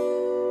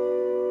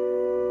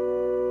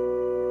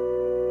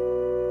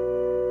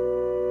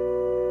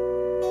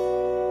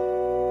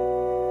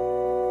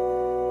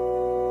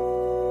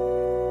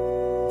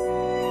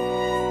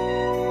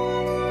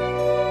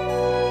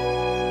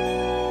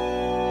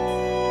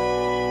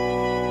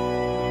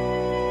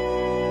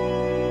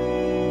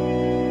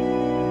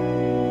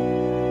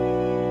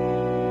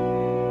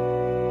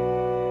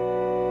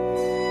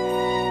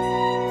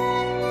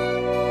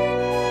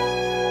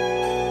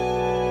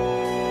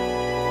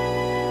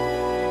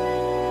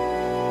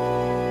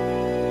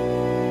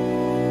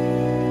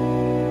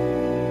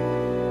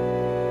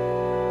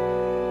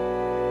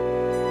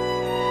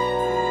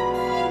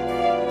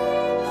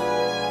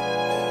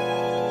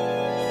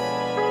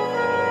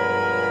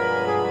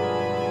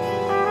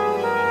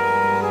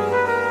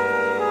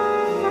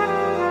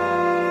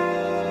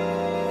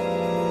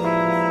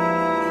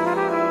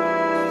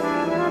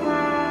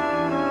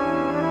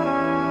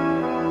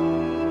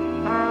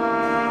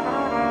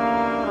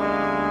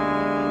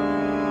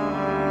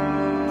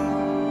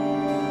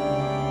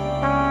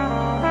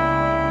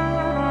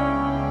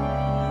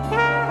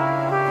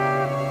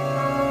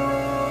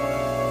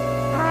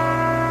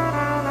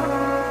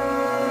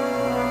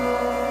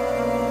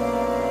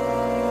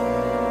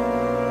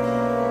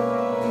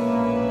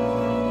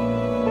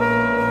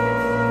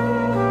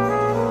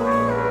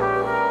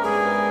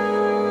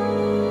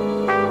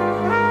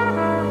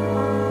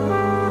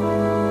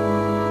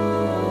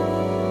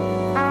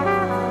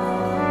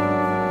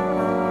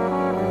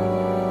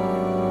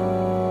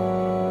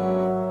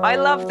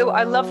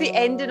 I love the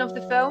ending of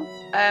the film.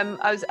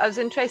 I was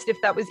interested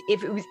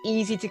if it was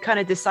easy to kind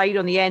of decide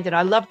on the end, and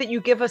I love that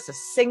you give us a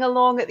sing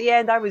along at the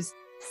end. I was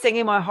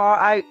singing my heart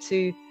out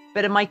to a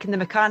bit of Mike and the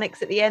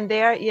Mechanics at the end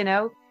there,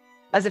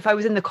 as if I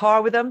was in the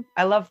car with them.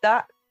 I love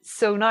that.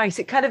 So nice.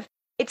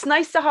 It's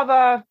nice to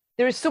have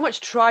there is so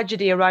much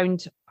tragedy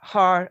around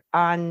her,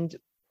 and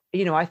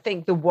I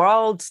think the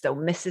world still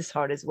misses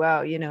her as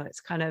well.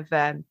 It's kind of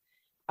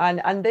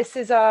and this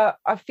is I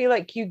feel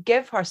like you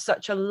give her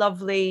such a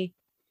lovely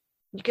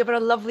You give her a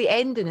lovely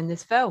ending in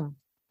this film.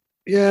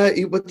 Yeah,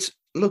 it was,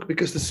 look,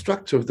 because the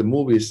structure of the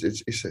movie is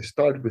it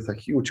starts with a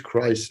huge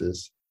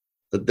crisis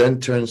that then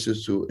turns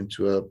into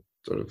a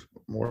sort of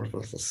more of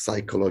a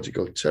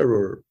psychological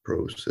terror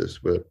process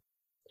where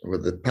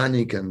the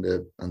panic and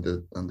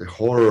the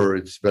horror,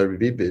 it's very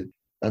vivid.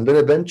 And then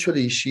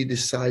eventually she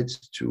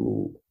decides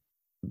to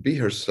be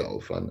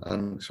herself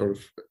and sort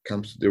of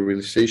comes to the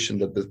realization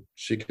that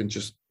she can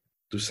just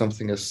do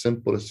something as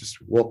simple as just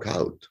walk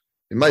out.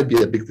 It might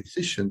be a big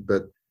decision,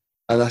 but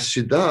and as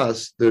she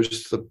does,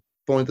 there's a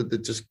point that they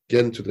just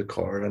get into the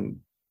car and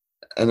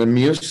the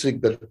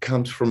music that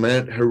comes from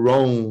her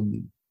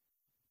own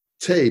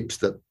tapes,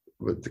 that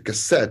with the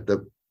cassette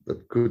that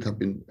could have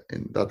been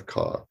in that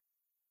car.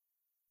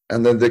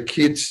 And then the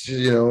kids,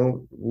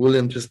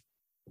 William just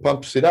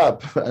pumps it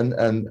up, and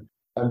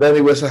then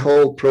it was a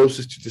whole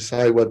process to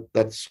decide what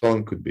that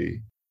song could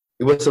be.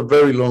 It was a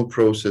very long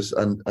process,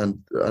 and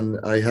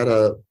I had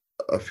a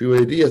few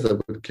ideas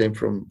that came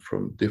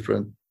from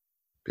different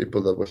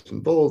people that was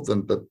involved,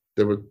 and that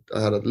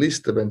I had a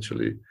list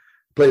eventually,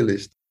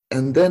 playlist.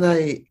 And then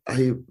I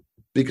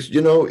because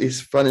it's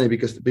funny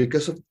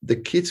because of the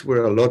kids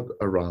were a lot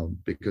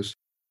around, because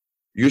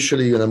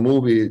usually in a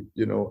movie,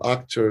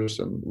 actors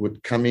and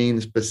would come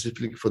in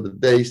specifically for the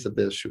days that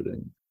they're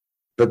shooting.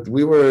 But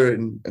we were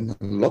in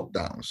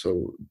lockdown,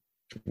 so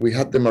we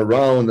had them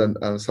around,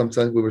 and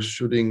sometimes we were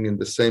shooting in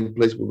the same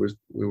place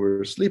we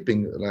were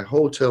sleeping, in a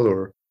hotel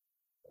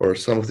or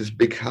some of these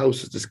big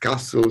houses, these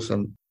castles,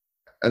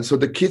 and so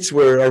the kids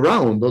were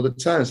around all the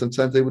time.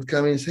 Sometimes they would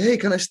come in and say, "Hey,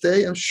 can I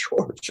stay?" I'm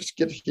sure, just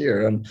get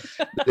here, and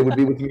they would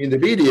be with me in the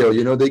video.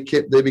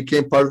 They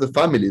became part of the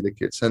family, the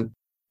kids. And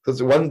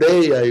because one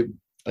day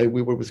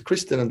we were with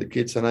Kristen and the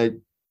kids, and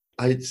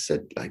I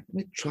said, like, let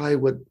me try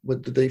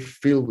what do they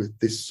feel with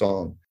this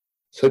song.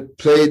 So I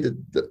played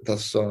that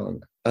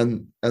song,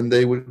 and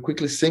they were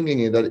quickly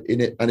singing it,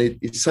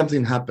 and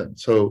something happened.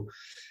 So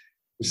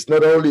it's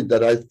not only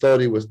that I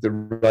thought it was the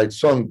right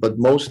song, but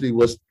mostly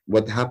was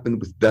what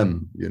happened with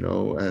them,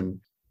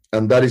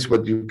 and that is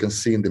what you can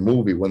see in the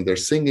movie. When they're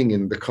singing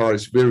in the car,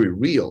 it's very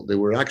real. They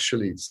were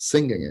actually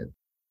singing it,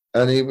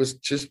 and it was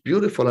just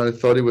beautiful. And I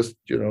thought it was,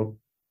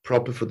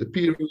 proper for the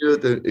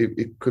period.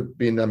 It could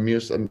be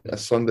a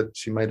song that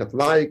she might have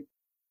liked.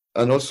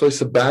 And also it's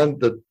a band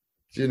that,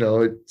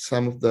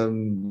 some of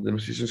them, the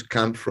musicians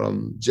come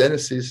from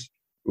Genesis,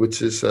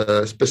 which is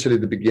especially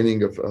the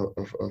beginning of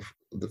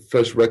the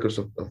first records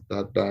of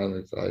that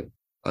band.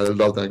 I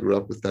love that. I grew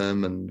up with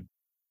them, and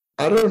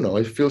I don't know,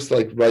 it feels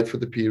like right for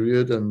the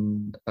period,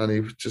 and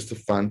it was just a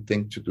fun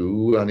thing to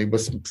do. And it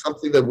was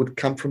something that would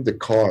come from the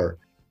car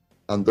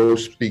and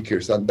those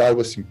speakers, and that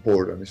was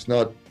important. It's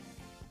not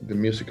the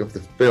music of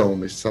the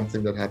film, is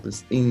something that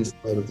happens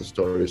inside of the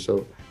story, so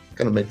it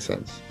kind of makes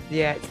sense.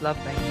 Yeah, it's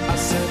lovely. I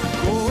said,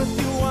 go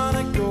if you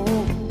wanna go,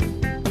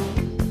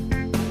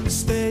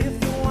 stay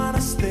if you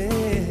wanna stay.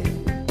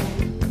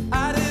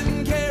 I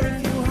didn't care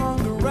if you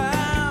hung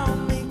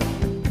around me,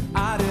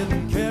 I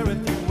didn't care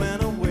if you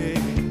went away.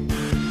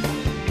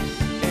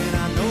 And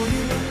I know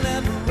you were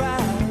never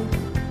right,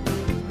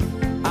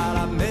 I'll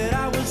admit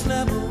I was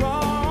never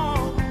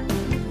wrong.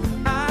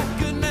 I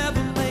could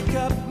never make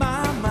up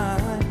my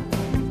mind,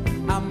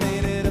 I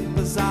made it up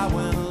as I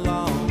went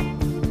along.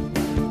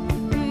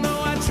 No,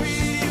 I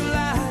treated you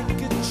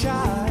like a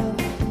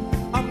child,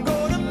 I'm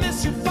gonna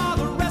miss you for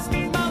the rest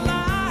of my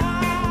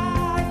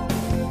life.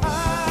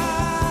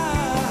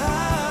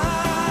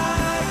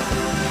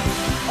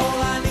 All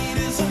I need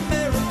is a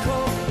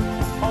miracle,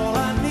 all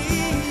I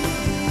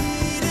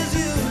need is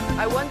you.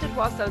 I wondered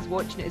whilst I was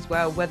watching it as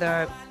well,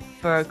 whether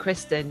for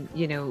Kristen,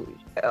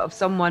 of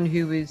someone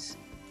who was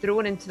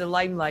thrown into the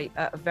limelight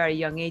at a very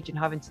young age and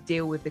having to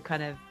deal with the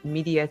kind of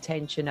media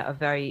attention at a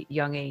very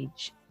young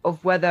age,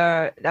 of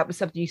whether that was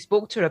something you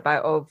spoke to her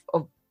about, of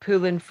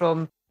pulling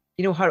from,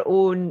 her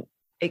own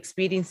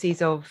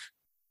experiences of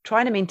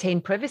trying to maintain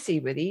privacy,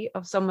 really,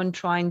 of someone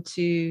trying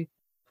to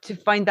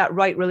find that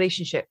right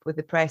relationship with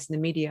the press and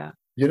the media.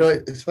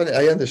 It's funny.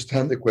 I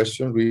understand the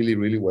question really,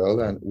 really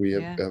well, and we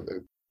have, Yeah.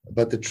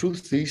 but the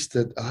truth is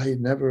that I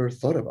never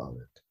thought about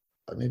it.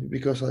 Maybe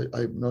because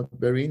I'm not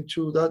very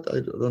into that. I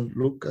don't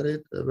look at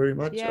it very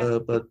much. Yeah.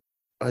 But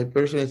I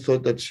personally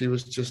thought that she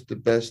was just the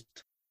best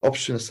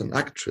option as an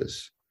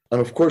actress. And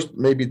of course,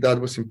 maybe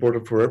that was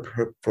important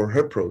for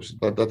her process.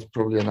 But that's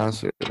probably an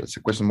answer. That's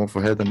a question more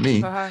for her than me.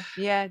 For her,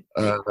 yeah.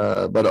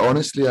 But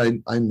honestly,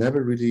 I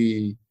never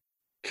really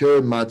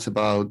cared much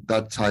about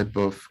that type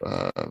of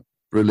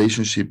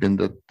relationship in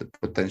the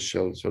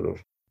potential sort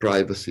of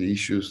privacy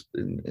issues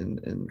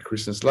in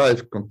Kristen's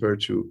life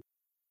compared to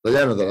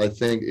Diana. That I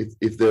think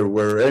if there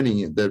were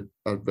any, that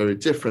are very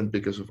different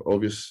because of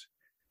obvious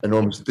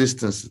enormous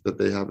distance that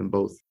they have in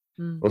both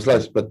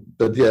lives. But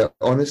yeah,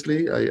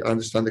 honestly, I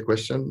understand the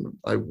question.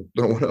 I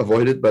don't want to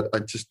avoid it, but I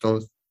just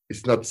don't.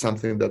 It's not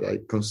something that I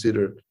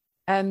considered.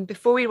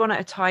 Before we run out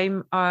of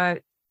time,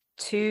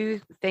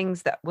 two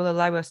things that will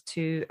allow us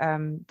to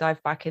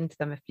dive back into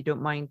them, if you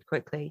don't mind,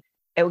 quickly.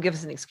 It will give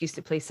us an excuse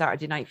to play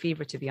Saturday Night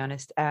Fever, to be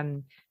honest.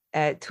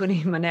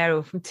 Tony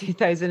Manero from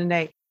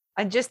 2008.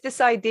 And just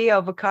this idea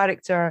of a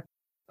character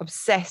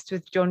obsessed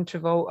with John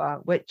Travolta,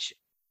 which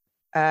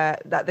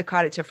that the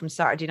character from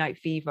Saturday Night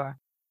Fever.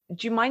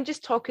 Do you mind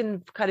just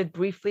talking kind of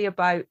briefly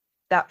about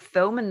that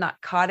film and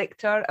that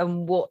character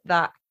and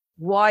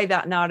why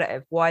that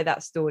narrative, why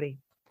that story?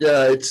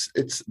 Yeah,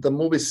 it's the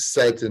movie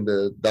set in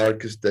the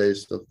darkest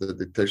days of the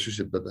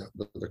dictatorship that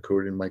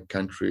occurred in my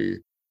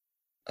country.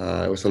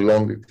 It was a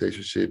long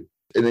dictatorship,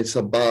 and it's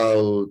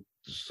about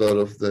sort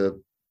of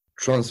the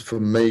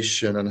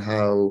transformation and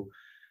how,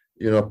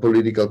 a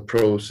political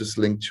process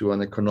linked to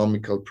an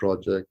economical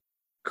project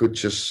could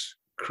just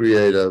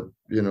create a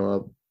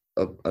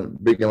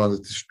big amount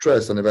of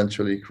distress and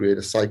eventually create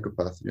a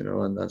psychopath,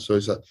 and so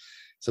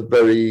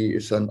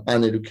it's an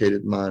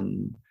uneducated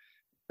man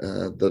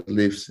that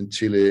lives in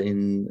Chile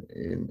and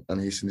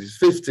he's in his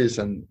 50s,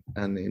 and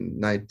in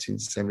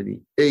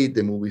 1978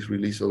 the movie is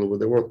released all over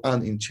the world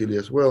and in Chile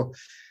as well.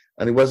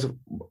 And it was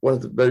one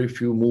of the very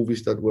few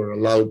movies that were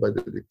allowed by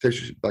the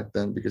dictatorship back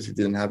then because it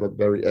didn't have a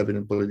very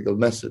evident political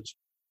message.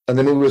 And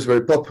the movie was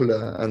very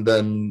popular. And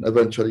then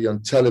eventually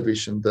on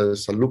television,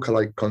 there's a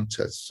lookalike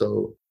contest.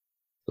 So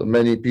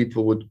many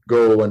people would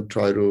go and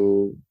try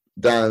to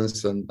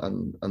dance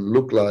and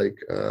look like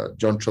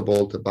John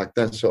Travolta back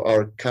then. So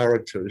our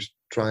character is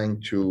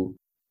trying to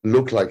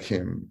look like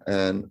him.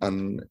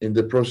 And in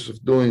the process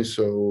of doing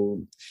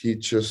so, he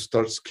just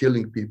starts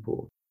killing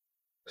people.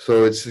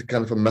 So it's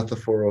kind of a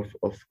metaphor of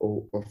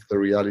the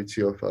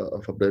reality of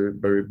a very,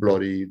 very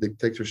bloody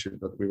dictatorship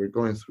that we were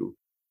going through.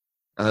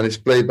 And it's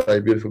played by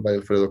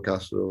Alfredo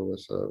Castro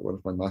as one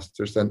of my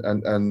masters.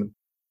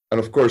 And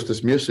of course,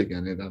 there's music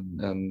in it,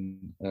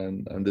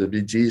 and the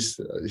Bee Gees,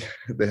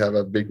 they have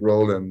a big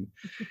role, and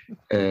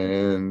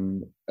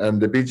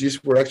the Bee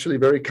Gees were actually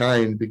very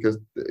kind because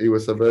it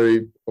was a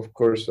very, of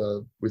course,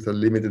 with a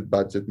limited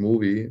budget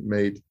movie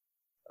made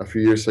a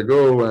few years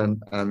ago,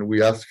 and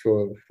we asked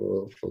for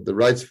the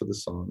rights for the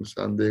songs,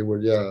 and they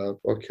were, yeah,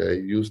 okay,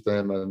 use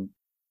them,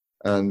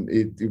 and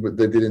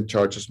they didn't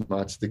charge as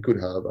much. They could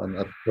have,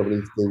 and probably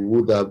if they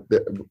would have,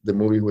 the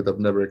movie would have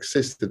never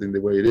existed in the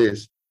way it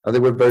is. And they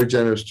were very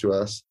generous to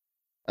us,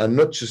 and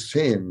not just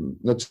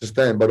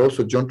them, but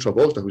also John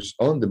Travolta, who's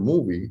on the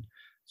movie.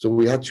 So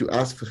we had to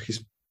ask for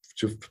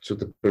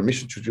the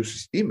permission to use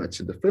his image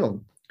in the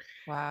film.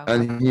 Wow.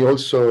 And he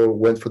also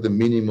went for the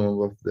minimum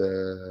of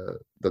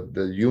that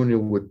the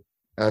union would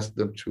ask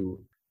them to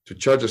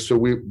charge us. So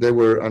they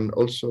were, and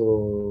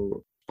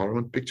also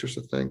Paramount Pictures,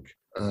 I think,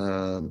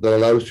 that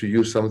allowed us to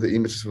use some of the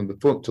images from the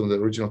film, from the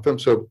original film.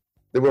 So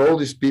there were all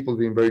these people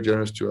being very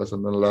generous to us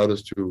and then allowed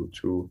us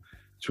to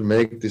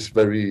make this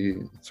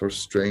very sort of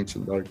strange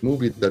and dark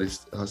movie that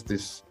has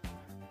this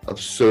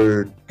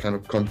absurd kind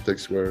of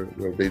context where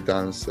they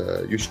dance.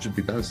 You should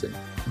be dancing.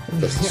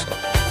 That's the song.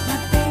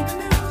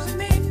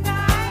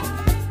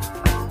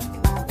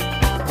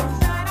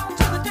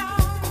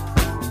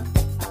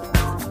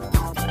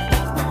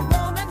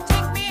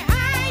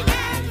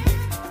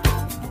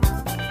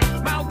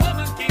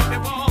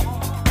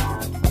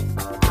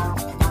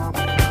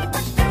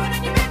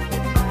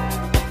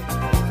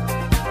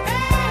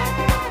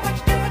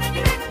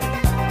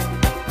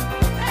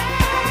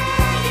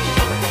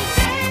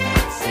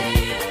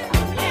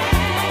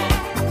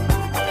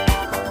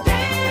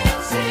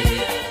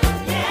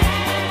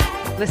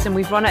 Listen,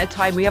 we've run out of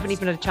time. We haven't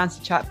even had a chance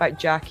to chat about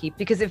Jackie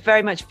because it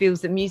very much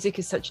feels that music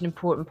is such an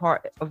important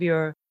part of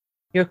your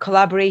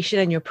collaboration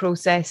and your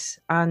process,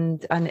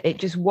 and it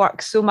just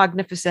works so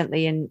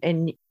magnificently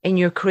in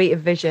your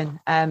creative vision.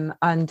 And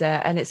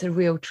it's a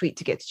real treat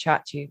to get to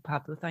chat to you,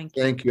 Pablo. Thank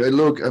you. Thank you.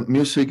 Look,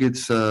 music,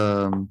 it's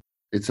a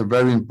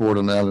very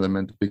important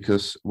element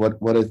because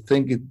what I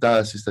think it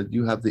does is that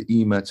you have the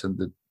image and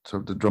the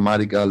sort of the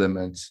dramatic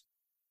elements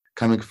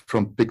coming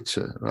from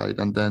picture, right?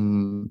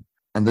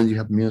 And then you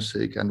have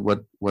music, and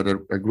what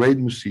a great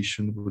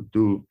musician would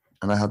do,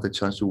 and I had the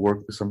chance to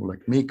work with someone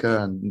like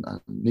Mika and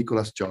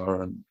Nicolas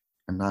Jar and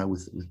now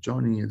with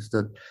Jonny, is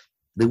that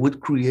they would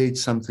create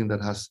something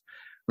that has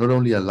not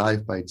only a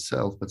life by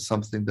itself, but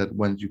something that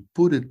when you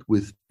put it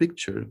with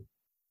picture,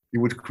 it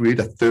would create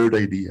a third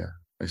idea.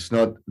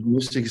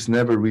 Music is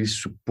never really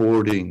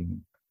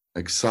supporting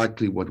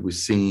exactly what we're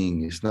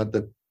seeing. It's not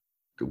that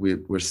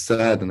we're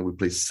sad and we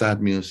play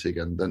sad music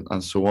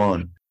and so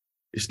on.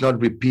 It's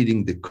not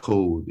repeating the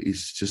code.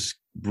 It's just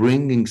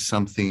bringing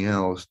something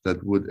else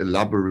that would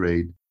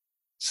elaborate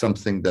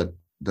something that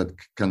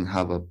can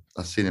have a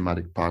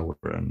cinematic power.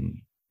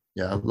 And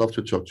yeah, I'd love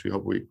to talk to you.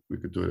 Hope we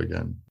could do it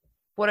again.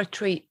 What a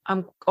treat.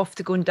 I'm off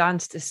to go and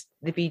dance to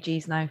the Bee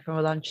Gees now for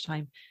our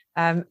lunchtime.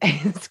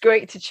 It's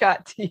great to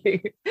chat to you.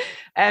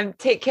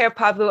 Take care,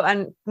 Pablo,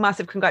 and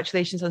massive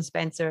congratulations on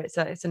Spencer.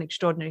 It's an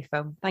extraordinary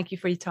film. Thank you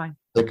for your time.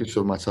 Thank you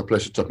so much. It's a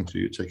pleasure talking to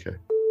you. Take care.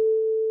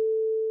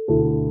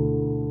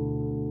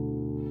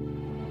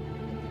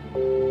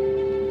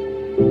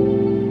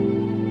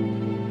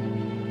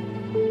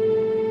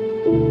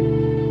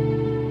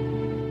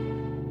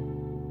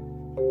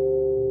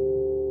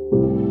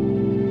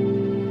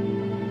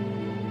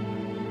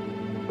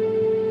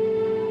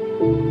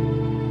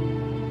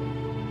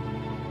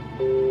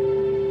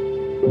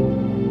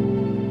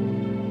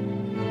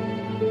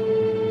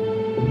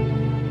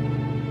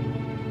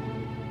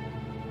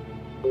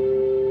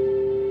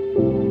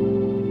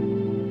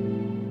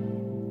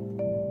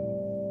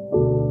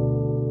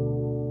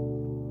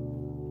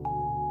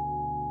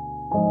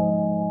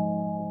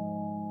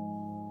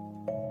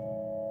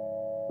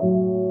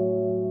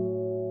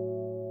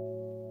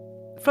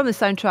 from the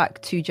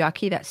soundtrack to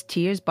Jackie, that's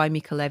Tears by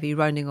Mika Levy,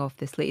 rounding off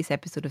this latest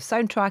episode of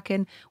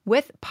Soundtracking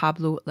with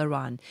Pablo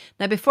Larraín.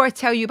 Now, before I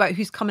tell you about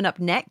who's coming up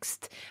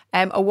next,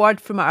 a word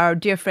from our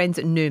dear friends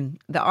at Noom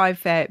that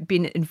I've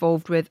been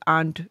involved with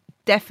and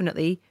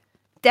definitely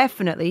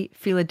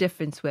feel a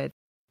difference with.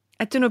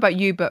 I don't know about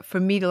you, but for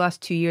me, the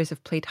last 2 years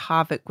have played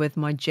havoc with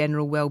my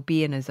general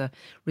well-being as a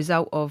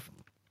result of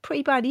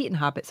pretty bad eating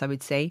habits, I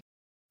would say.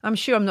 I'm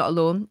sure I'm not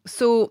alone.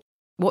 So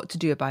what to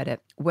do about it?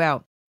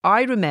 Well,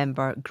 I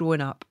remember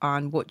growing up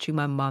and watching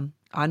my mum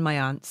and my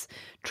aunts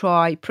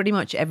try pretty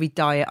much every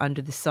diet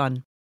under the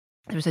sun.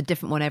 There was a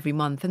different one every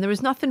month, and there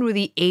was nothing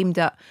really aimed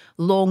at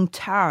long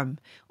term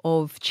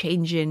of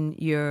changing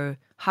your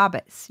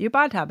habits, your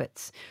bad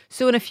habits.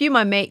 So when a few of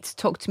my mates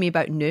talked to me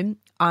about Noom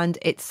and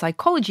its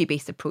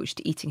psychology-based approach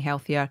to eating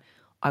healthier,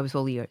 I was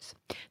all ears.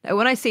 Now,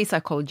 when I say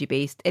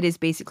psychology-based, it is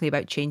basically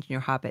about changing your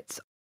habits,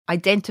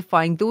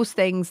 identifying those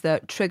things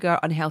that trigger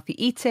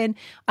unhealthy eating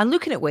and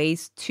looking at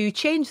ways to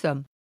change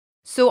them.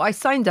 So I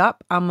signed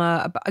up. I'm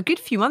a good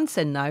few months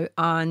in now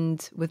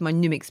and with my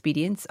Noom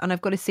experience, and I've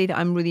got to say that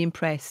I'm really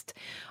impressed.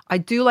 I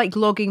do like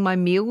logging my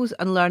meals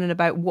and learning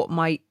about what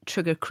might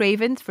trigger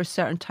cravings for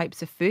certain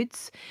types of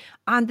foods.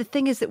 And the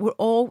thing is that we're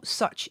all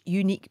such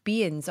unique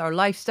beings. Our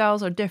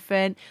lifestyles are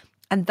different,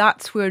 and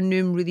that's where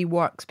Noom really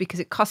works because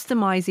it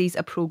customizes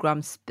a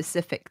program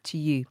specific to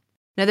you.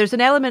 Now, there's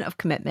an element of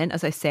commitment,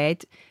 as I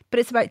said, but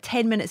it's about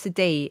 10 minutes a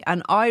day.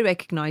 And I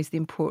recognise the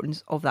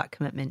importance of that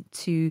commitment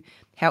to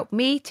help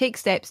me take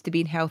steps to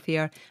being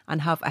healthier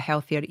and have a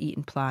healthier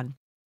eating plan.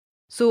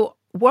 So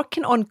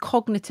working on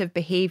cognitive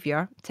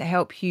behaviour to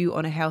help you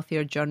on a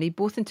healthier journey,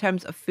 both in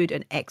terms of food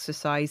and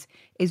exercise,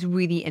 is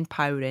really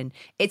empowering.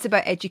 It's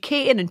about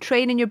educating and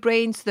training your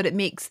brain so that it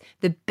makes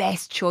the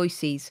best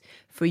choices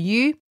for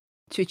you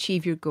to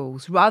achieve your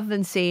goals, rather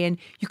than saying,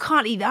 you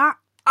can't eat that.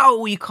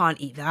 Oh, you can't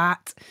eat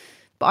that.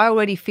 But I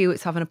already feel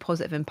it's having a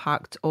positive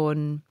impact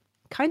on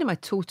kind of my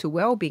total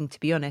well-being,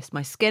 to be honest.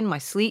 My skin, my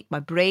sleep, my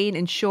brain.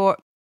 In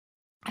short,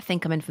 I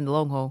think I'm in from the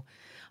long haul.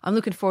 I'm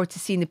looking forward to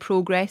seeing the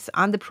progress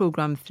and the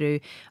programme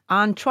through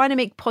and trying to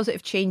make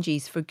positive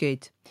changes for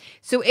good.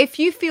 So if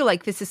you feel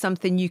like this is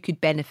something you could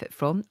benefit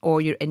from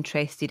or you're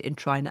interested in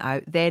trying it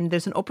out, then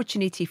there's an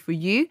opportunity for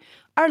you,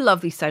 our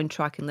lovely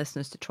Soundtracking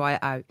listeners, to try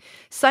it out.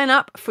 Sign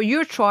up for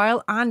your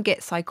trial and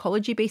get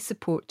psychology-based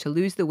support to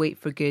lose the weight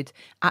for good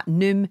at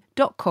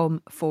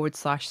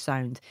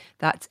noom.com/sound.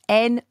 That's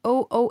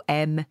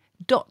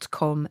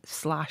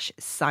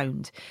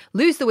noom.com/sound.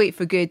 Lose the weight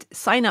for good.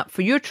 Sign up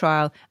for your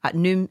trial at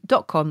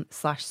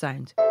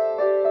noom.com/sound.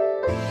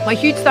 My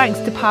huge thanks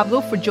to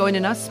Pablo for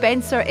joining us.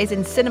 Spencer is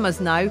in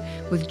cinemas now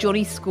with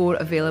Johnny's score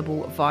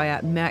available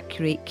via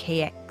Mercury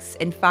KX.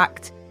 In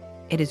fact,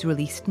 it is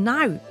released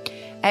now.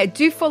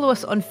 Do follow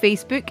us on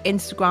Facebook,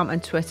 Instagram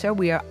and Twitter.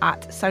 We are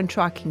at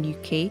Soundtracking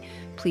UK.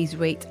 Please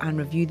rate and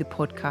review the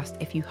podcast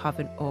if you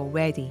haven't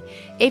already.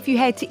 If you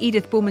head to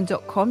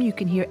edithbowman.com, you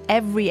can hear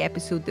every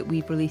episode that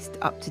we've released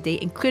up to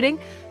date, including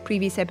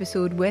previous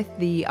episode with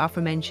the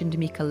aforementioned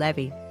Mika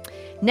Levy.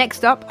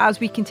 Next up, as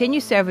we continue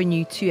serving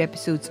you 2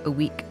 episodes a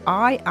week,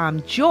 I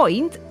am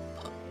joined,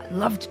 I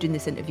loved doing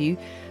this interview,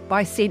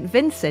 by St.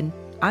 Vincent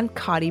and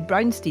Carrie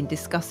Brownstein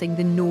discussing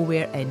The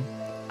Nowhere Inn.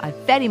 I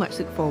very much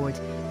look forward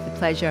to the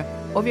pleasure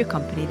of your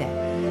company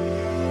there.